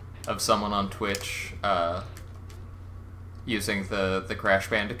Twitter of someone on Twitch, using the Crash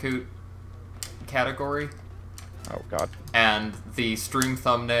Bandicoot category. Oh god. And The stream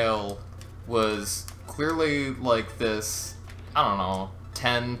thumbnail was clearly like this, I don't know,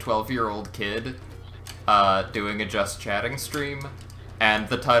 10, 12-year-old kid doing a Just Chatting stream, and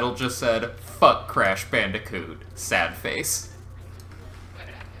the title just said, "Fuck Crash Bandicoot, sad face."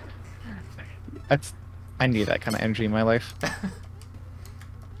 I need that kind of energy in my life.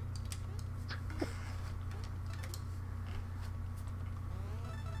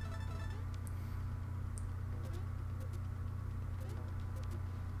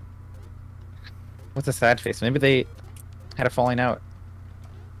 What's a sad face? Maybe they had a falling out.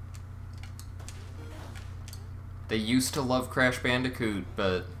 They used to love Crash Bandicoot,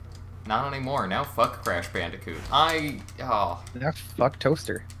 but not anymore. Now fuck Crash Bandicoot. Oh. Yeah, fuck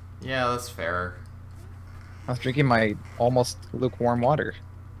Toaster. Yeah, that's fair. I was drinking my almost lukewarm water.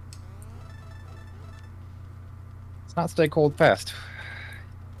 It's not stay cold fast.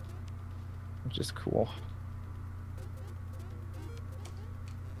 Which is cool.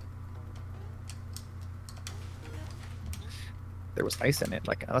 There was ice in it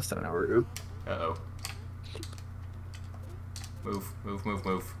like less than an hour ago. Uh-oh. Move.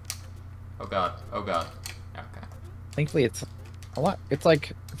 Oh god. Okay. Thankfully it's a lot. It's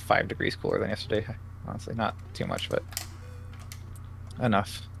like 5 degrees cooler than yesterday. Honestly, not too much, but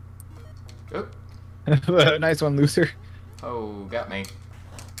enough. Oop. Nice one, loser. Oh, got me.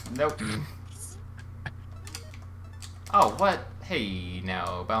 Nope. Oh, what? Hey,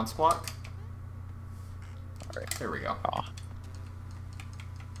 now, bounce block. Alright. There we go. Aw.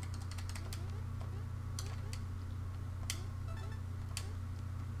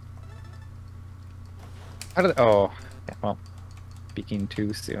 How did... Oh, yeah, well, speaking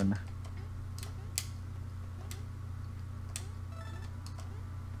too soon.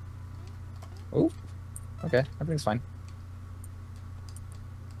 Oh, okay, everything's fine.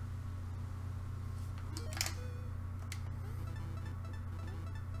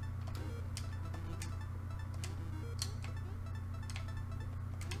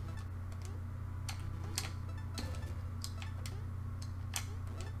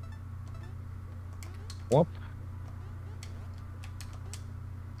 Whoop.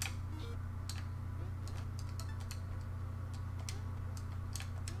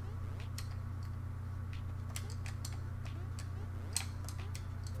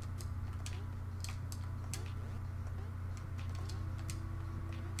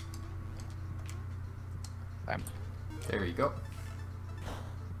 Time. There you go.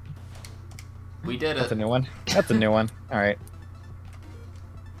 We did That's it. a new one. That's a new one. All right.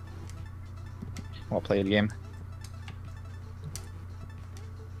 Well played game.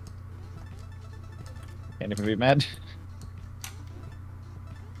 Can't even be mad.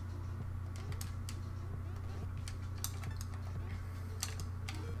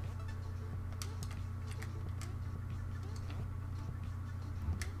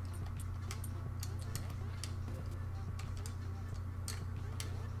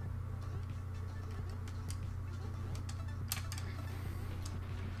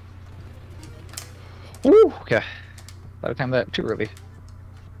 Woo! Okay. By the time that too early.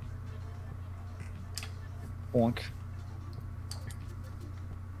 Bonk.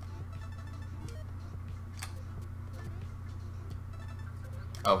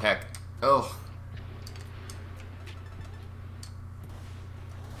 Oh, heck. Oh.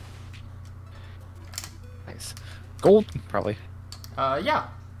 Nice. Gold, probably. Yeah.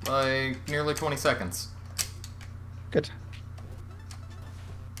 Like, nearly 20 seconds. Good.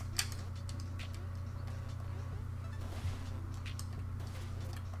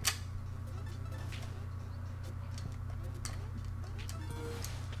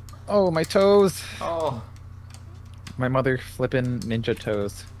 Oh, my toes! Oh. My mother flippin' ninja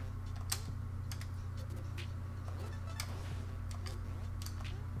toes.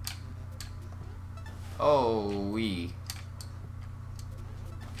 Oh, wee.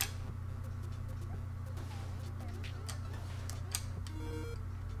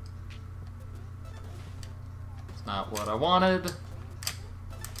 It's not what I wanted.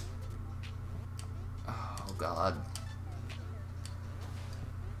 Oh, God.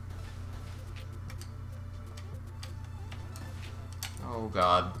 Oh,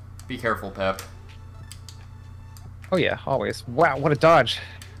 God. Be careful, Pep. Oh yeah, always. Wow, what a dodge!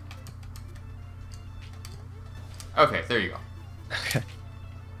 Okay, there you go. Okay.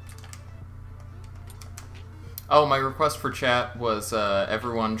 Oh, my request for chat was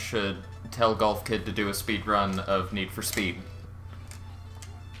everyone should tell Golf Kid to do a speed run of Need for Speed.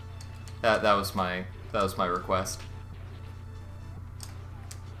 That was my request.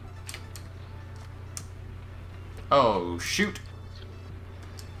 Oh, shoot.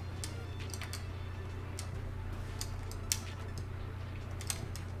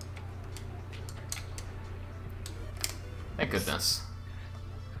 Thank goodness.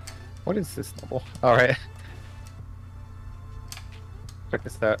 What is this level? Alright. Check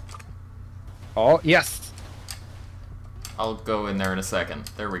this out. Oh, yes! I'll go in there in a second.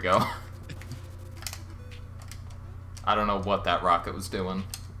 There we go. I don't know what that rocket was doing.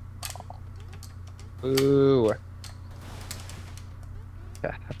 Ooh.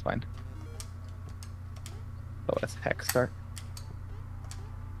 Yeah, that's fine. Oh, that's heck start.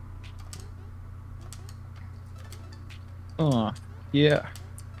 Yeah.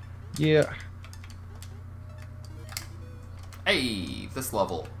 Yeah. Hey, this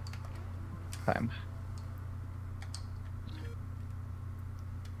level. Time.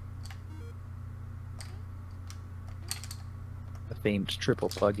 The famed triple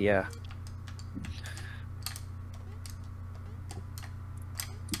plug, yeah.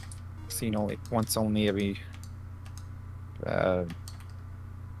 Seen only once only every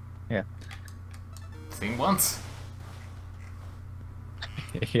yeah. Seen once.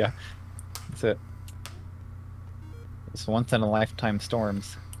 Yeah. That's it. It's once in a lifetime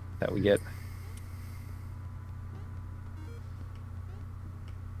storms that we get.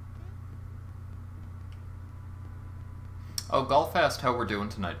 Oh, Golf asked how we're doing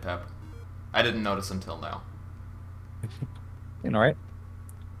tonight, Pep. I didn't notice until now. Doing alright.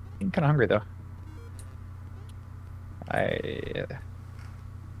 I'm kinda hungry though. I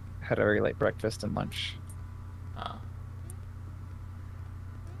had a very late breakfast and lunch.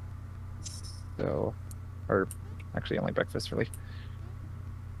 So, or actually only breakfast really.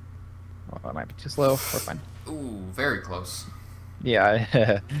 Well, that might be too slow. We're fine. Ooh, very close.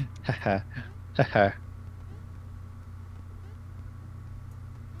 Yeah. Haha.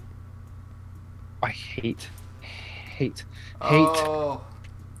 I hate. Oh,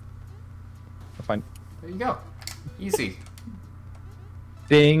 We're fine. there you go. Easy.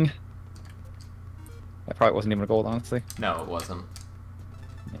 Ding. That probably wasn't even a gold, honestly. No, it wasn't.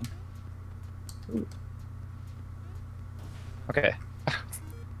 Ooh. Okay.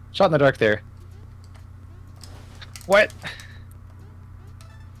 Shot in the dark there. What?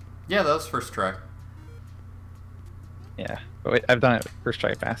 Yeah, that was first try. Yeah, but wait, I've done it first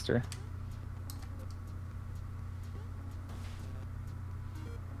try faster.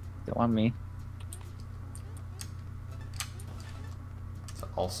 Still on me. It's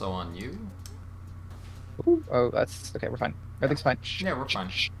also on you. Ooh, oh, that's okay. We're fine. Everything's fine. Yeah, we're fine.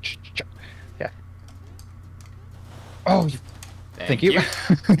 Yeah. Oh, thank you.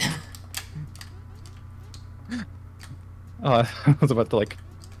 Oh, I was about to like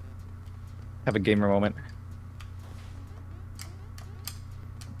have a gamer moment.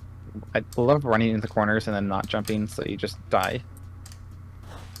 I love running into corners and then not jumping, so you just die.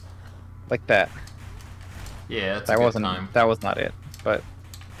 Like that. Yeah, it's That a good wasn't. time. That was not it, but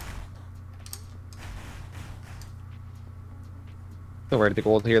still worried the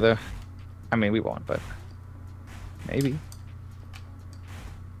gold here, though. I mean, we won't, but maybe.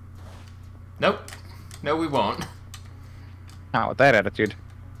 Nope. No, we won't. Not with that attitude.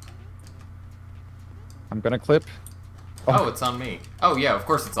 I'm gonna clip. Oh, it's on me. Oh, yeah, of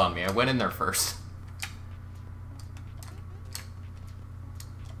course it's on me. I went in there first.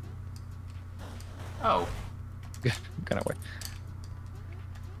 Oh. Gonna wait.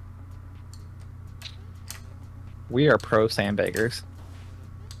 We are pro sandbaggers.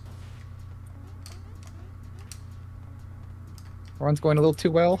 Everyone's going a little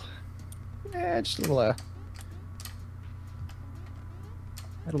too well. Yeah, just a little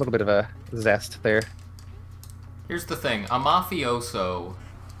had a little bit of a zest there. Here's the thing. A mafioso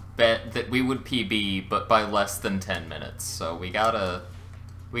bet that we would PB, but by less than 10 minutes. So we gotta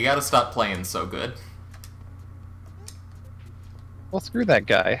stop playing so good. Well, screw that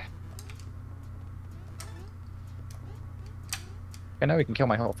guy. I know we can kill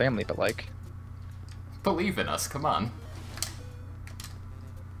my whole family, but like, Believe in us, come on.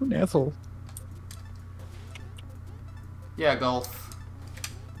 what an asshole. Yeah, Gulf.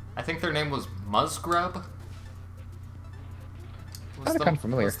 I think their name was Musgrub? Kinda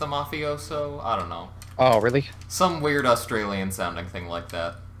familiar. Was the mafioso? I don't know. Oh, really? Some weird Australian sounding thing like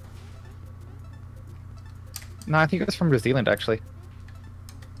that. No, I think it was from New Zealand, actually.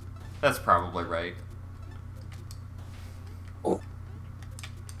 That's probably right. Oh.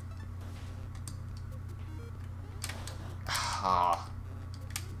 Ah.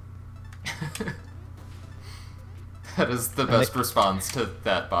 That is the best response to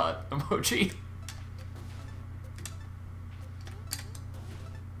that bot emoji.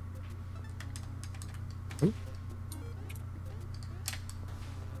 Ooh.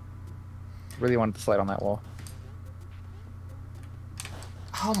 Really wanted to slide on that wall.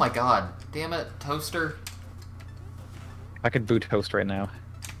 Oh my god. Damn it, Toaster. I could boot host right now.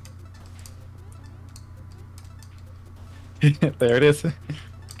 There it is.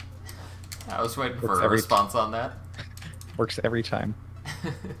 I was waiting Works for a every response on that. Works every time.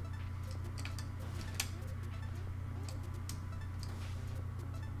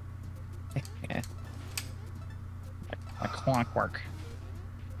 Yeah. Like clockwork.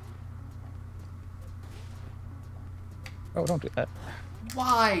 Oh, don't do that.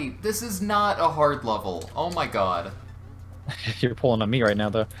 Why? This is not a hard level. Oh my god. You're pulling on me right now,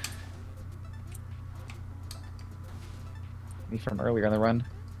 though. Me from earlier in the run.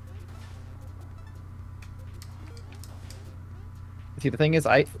 See, the thing is,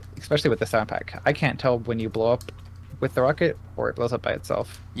 especially with the sound pack, I can't tell when you blow up with the rocket or it blows up by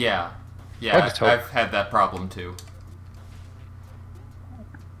itself. Yeah. I Yeah, just hope. I've had that problem too.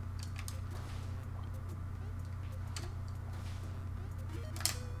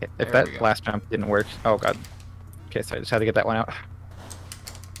 If There we that go. last jump didn't work, oh god. Okay, so I just had to get that one out.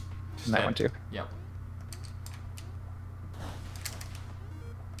 And that Dead. one too. Yep.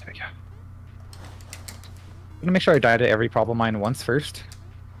 There we go. I'm gonna make sure I die to every problem mine once first.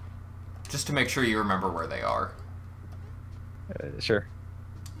 Just to make sure you remember where they are. Sure.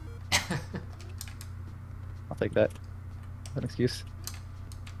 I'll take that. As an excuse.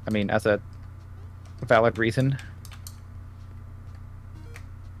 I mean, as a valid reason.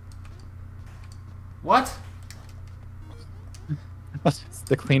 What? It's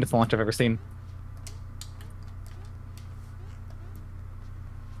the cleanest launch I've ever seen.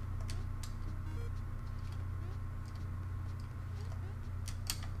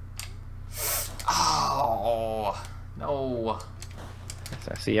 Oh, no.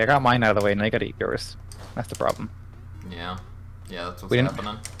 So, see, I got mine out of the way, and I gotta eat yours. That's the problem. Yeah. Yeah, that's what's We didn't-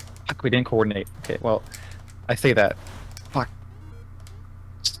 happening. Fuck, we didn't coordinate. Okay, well, I say that. Fuck.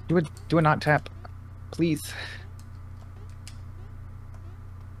 Just do a not tap, please.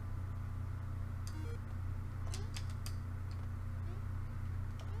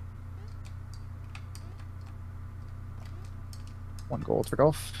 1 gold for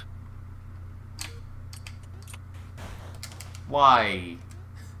golf. Why?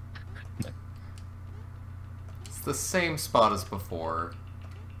 It's the same spot as before.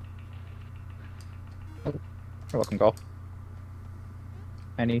 Oh, you're welcome, golf.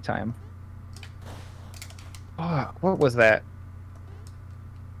 Anytime. Oh, what was that?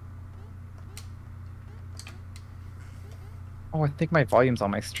 Oh, I think my volume's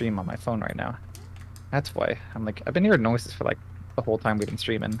on my stream on my phone right now. That's why. I'm like, I've been hearing noises for like the whole time we've been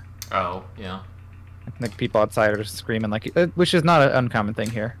streaming. Oh, yeah. Like people outside are just screaming, like, which is not an uncommon thing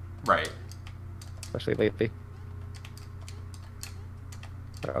here. Right. Especially lately.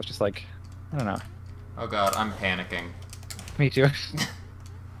 But I was just like, I don't know. Oh god, I'm panicking. Me too.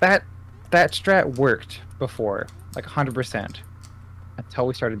 that strat worked before, like 100%, until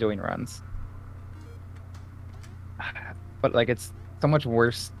we started doing runs. But like, it's so much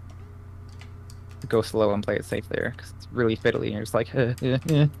worse to go slow and play it safe there, because it's really fiddly, and you're just like,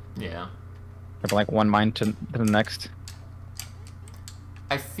 Yeah. from like one mine to the next.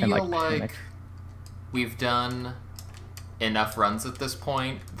 I feel like like we've done enough runs at this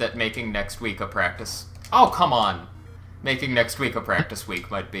point that making next week a practice... Oh, come on! Making next week a practice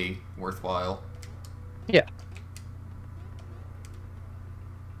week might be worthwhile. Yeah.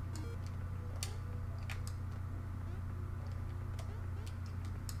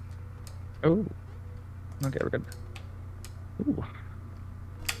 Oh. Okay, we're good. Ooh.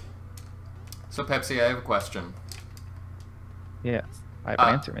 So, Pepsi, I have a question. Yes. I have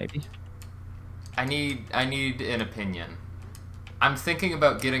an answer, maybe. I need an opinion. I'm thinking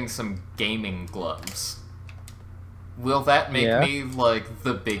about getting some gaming gloves. Will that make me, like,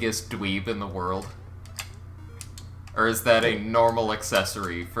 the biggest dweeb in the world? Or is that a normal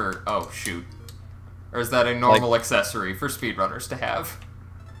accessory for... Oh, shoot. Or is that a normal accessory for speedrunners to have?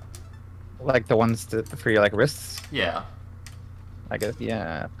 Like the ones for your, like, wrists? Yeah. I guess,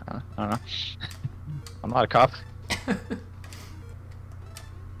 yeah. I don't know. I'm not a cop.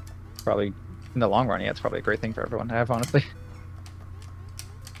 Probably, in the long run, yeah, it's probably a great thing for everyone to have, honestly.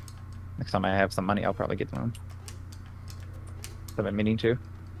 Next time I have some money, I'll probably get one. I've been meaning to.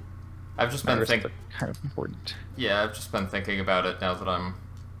 I've just been thinking... kind of important. Yeah, I've just been thinking about it now that I'm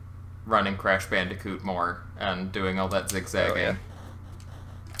running Crash Bandicoot more and doing all that zigzagging. Oh, yeah.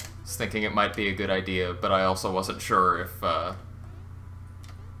 I was thinking it might be a good idea, but I also wasn't sure if I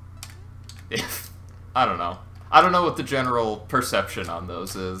don't know. I don't know what the general perception on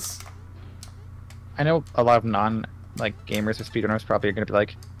those is. I know a lot of gamers or speedrunners probably are going to be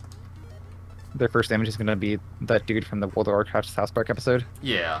like, their first image is going to be that dude from the World of Warcraft South Park episode.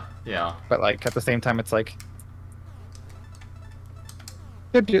 Yeah, yeah. But like at the same time, it's like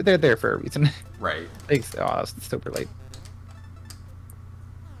they're there for a reason. Right. Oh, it's super late.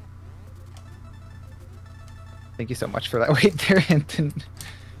 Thank you so much for that wait there, Anton.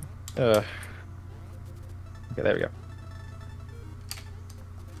 Okay, there we go.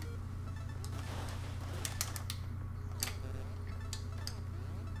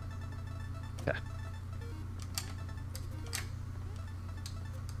 Yeah.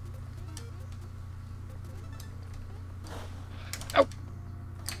 Oh.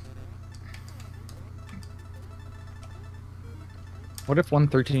 What if one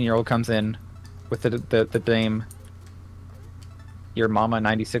 13-year-old comes in with the name your mama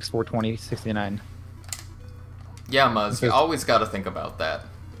 96 420 69? Yeah, Muzz, you always got to think about that.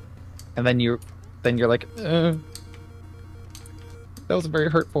 And then you're like, that was very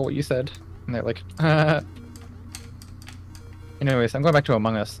hurtful what you said. And they're like, Anyways, I'm going back to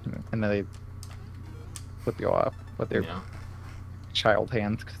Among Us, and then they flip you off with their child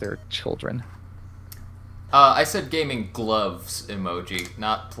hands because they're children. I said gaming gloves emoji,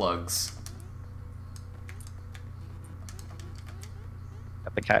 not plugs.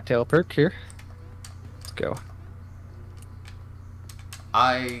 Got the cattail perk here. Let's go.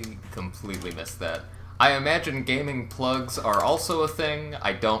 I completely missed that. I imagine gaming plugs are also a thing.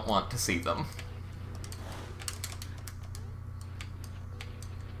 I don't want to see them.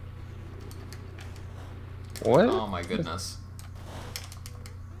 What? Oh my goodness.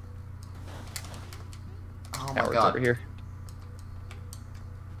 Oh my god. Over here.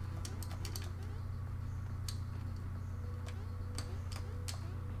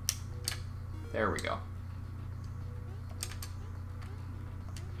 There we go.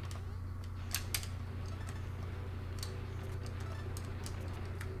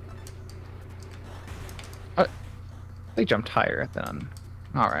 They jumped higher than...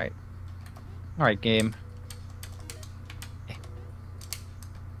 Alright. Alright, game.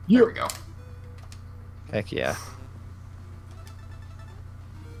 There we go. Heck yeah.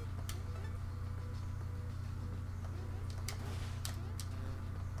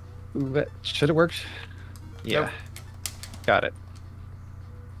 Ooh, that should have worked. Yeah. Yep. Got it.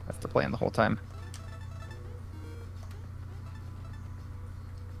 That's the plan the whole time.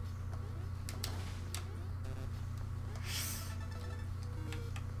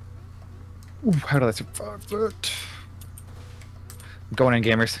 Ooh, how did I survive that? I'm going in,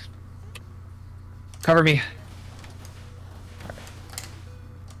 gamers. Cover me.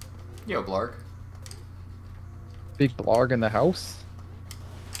 Yo, Blarg. Big blarg in the house.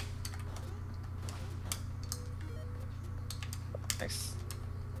 Nice.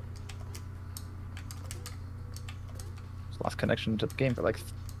 Just lost connection to the game for like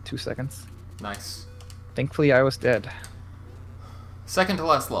 2 seconds. Nice. Thankfully, I was dead. Second to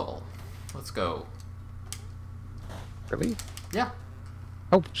last level. Let's go. Really? Yeah.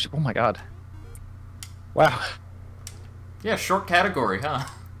 Oh, oh my god. Wow. Yeah, short category, huh?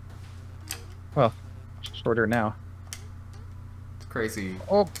 Well, shorter now. Crazy.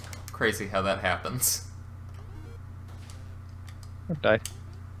 Oh, Crazy how that happens. I died.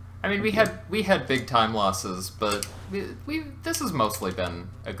 I mean, we had big time losses, but this has mostly been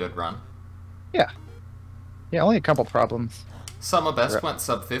a good run. Yeah. Yeah, only a couple problems. Summa Best Right. went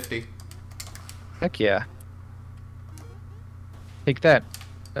sub 50. Heck yeah. Take that,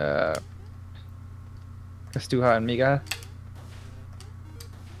 Kastuha and Miga.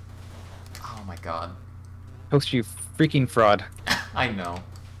 Oh my god. Post you freaking fraud. I know.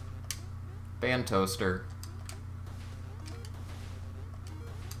 Ban Toaster.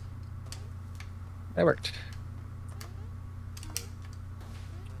 That worked.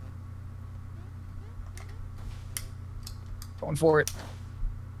 Going for it.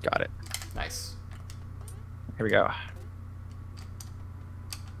 Got it. Nice. Here we go.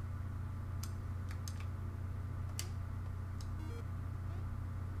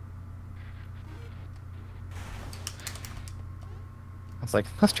 I was like,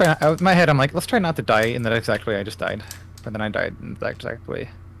 let's try. In my head, I'm like, let's try not to die in that exact way I just died. But then I died in that exact way.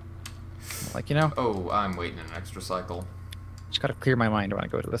 I'm like, you know, Oh, I'm waiting an extra cycle. just gotta clear my mind when I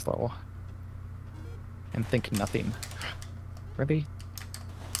go to this level. And think nothing. Really?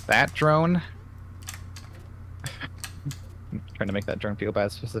 That drone? I'm trying to make that drone feel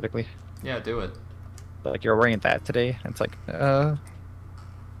bad specifically. Yeah, do it. But like, you're wearing that today? And it's like,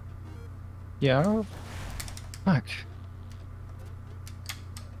 yeah. Fuck.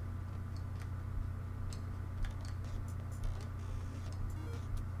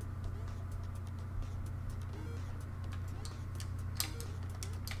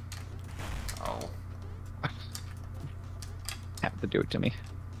 Oh. Had to do it to me.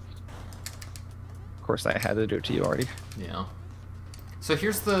 Of course I had to do it to you already. Yeah. So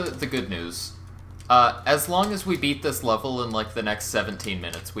here's the good news. As long as we beat this level in like the next 17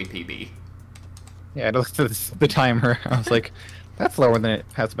 minutes, we PB. Yeah, I looked at the timer. I was like, that's lower than it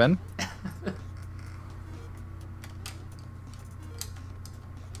has been.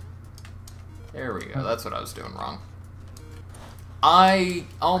 There we go. That's what I was doing wrong.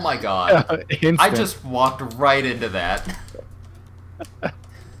 Oh my god. I Instant. just walked right into that.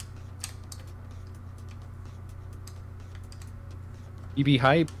 EB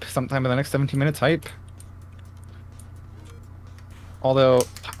hype, sometime in the next 17 minutes hype. Although,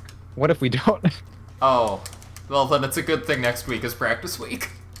 what if we don't? Oh. Well, then it's a good thing next week is practice week.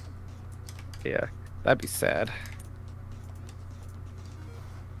 Yeah, that'd be sad.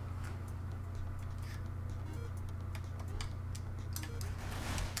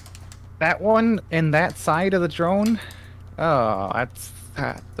 That one and that side of the drone? Oh,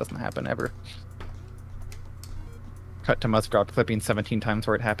 that doesn't happen ever. Cut to Muskrat clipping 17 times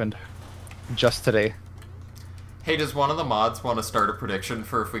where it happened. Just today. Hey, does one of the mods want to start a prediction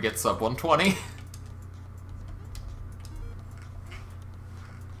for if we get sub 120?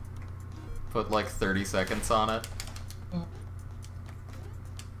 Put like 30 seconds on it.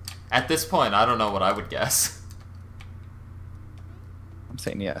 At this point, I don't know what I would guess. I'm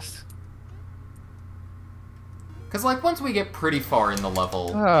saying yes. Because, like, once we get pretty far in the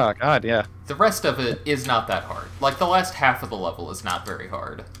level, Oh, God, yeah. the rest of it is not that hard. Like, the last half of the level is not very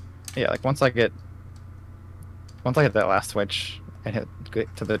hard. Yeah, like once I hit that last switch and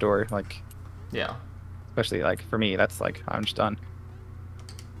get to the door, like, Yeah. especially like for me, that's like I'm just done.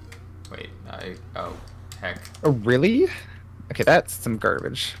 Wait, oh, heck. Oh, really? Okay, that's some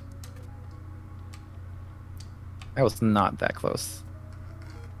garbage. I was not that close.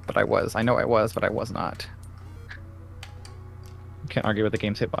 But I was. I know I was, but I was not. Can't argue with the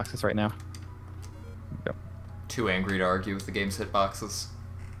game's hitboxes right now. Go. Too angry to argue with the game's hitboxes.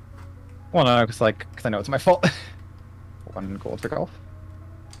 Well, no, because I know it's my fault. One goal for golf.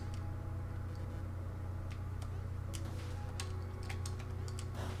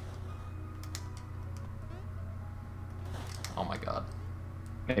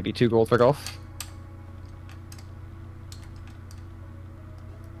 Maybe 2 gold for golf.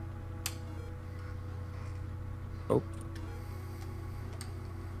 Oh.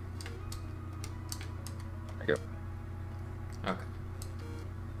 There you go. Okay.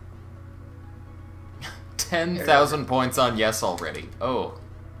 10,000 points on yes already. Oh.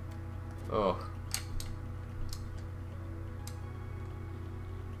 Oh.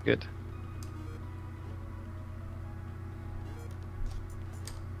 Good.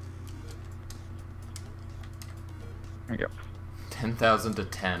 There you go. 10,000 to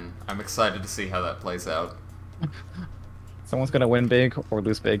 10. I'm excited to see how that plays out. Someone's gonna win big or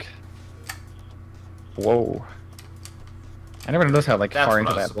lose big. Whoa. I never noticed how like That's far what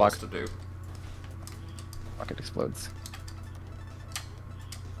into I was that block supposed to do. rocket explodes.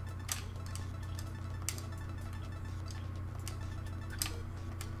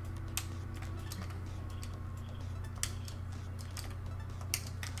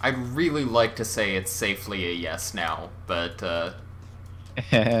 I'd really like to say it's safely a yes now, but,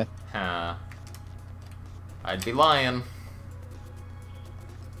 I'd be lying.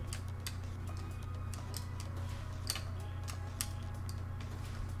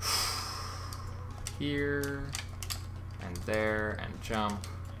 Here, and there, and jump.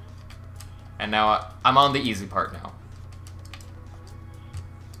 And now I'm on the easy part now.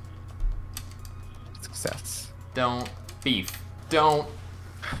 Success. Don't. Beef. Don't.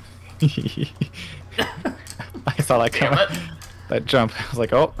 I saw that Damn coming. it. That jump. I was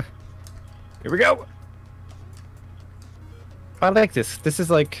like, oh, here we go. I like this. This is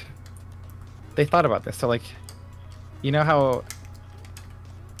like, they thought about this. So like, you know how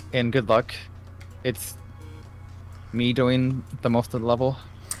in Good Luck, it's me doing the most of the level?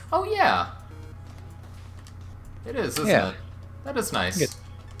 Oh, yeah. It is, isn't Yeah. it? That is nice. Get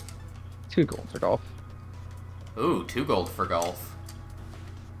 2 gold for golf. Ooh, 2 gold for golf.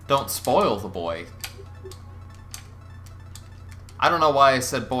 Don't spoil the boy. I don't know why I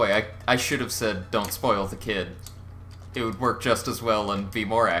said boy. I should have said don't spoil the kid. It would work just as well and be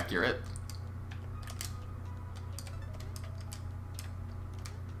more accurate.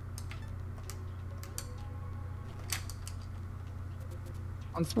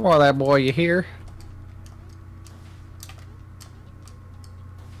 Once more, that boy, you hear?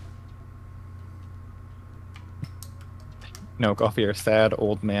 No, golf, you're a sad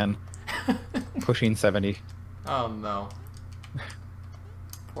old man. Pushing 70. Oh no.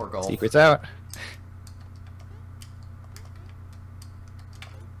 Poor golf. Secrets out.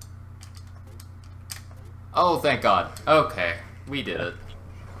 Oh, thank God. Okay, we did it.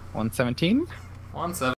 117? 1-7.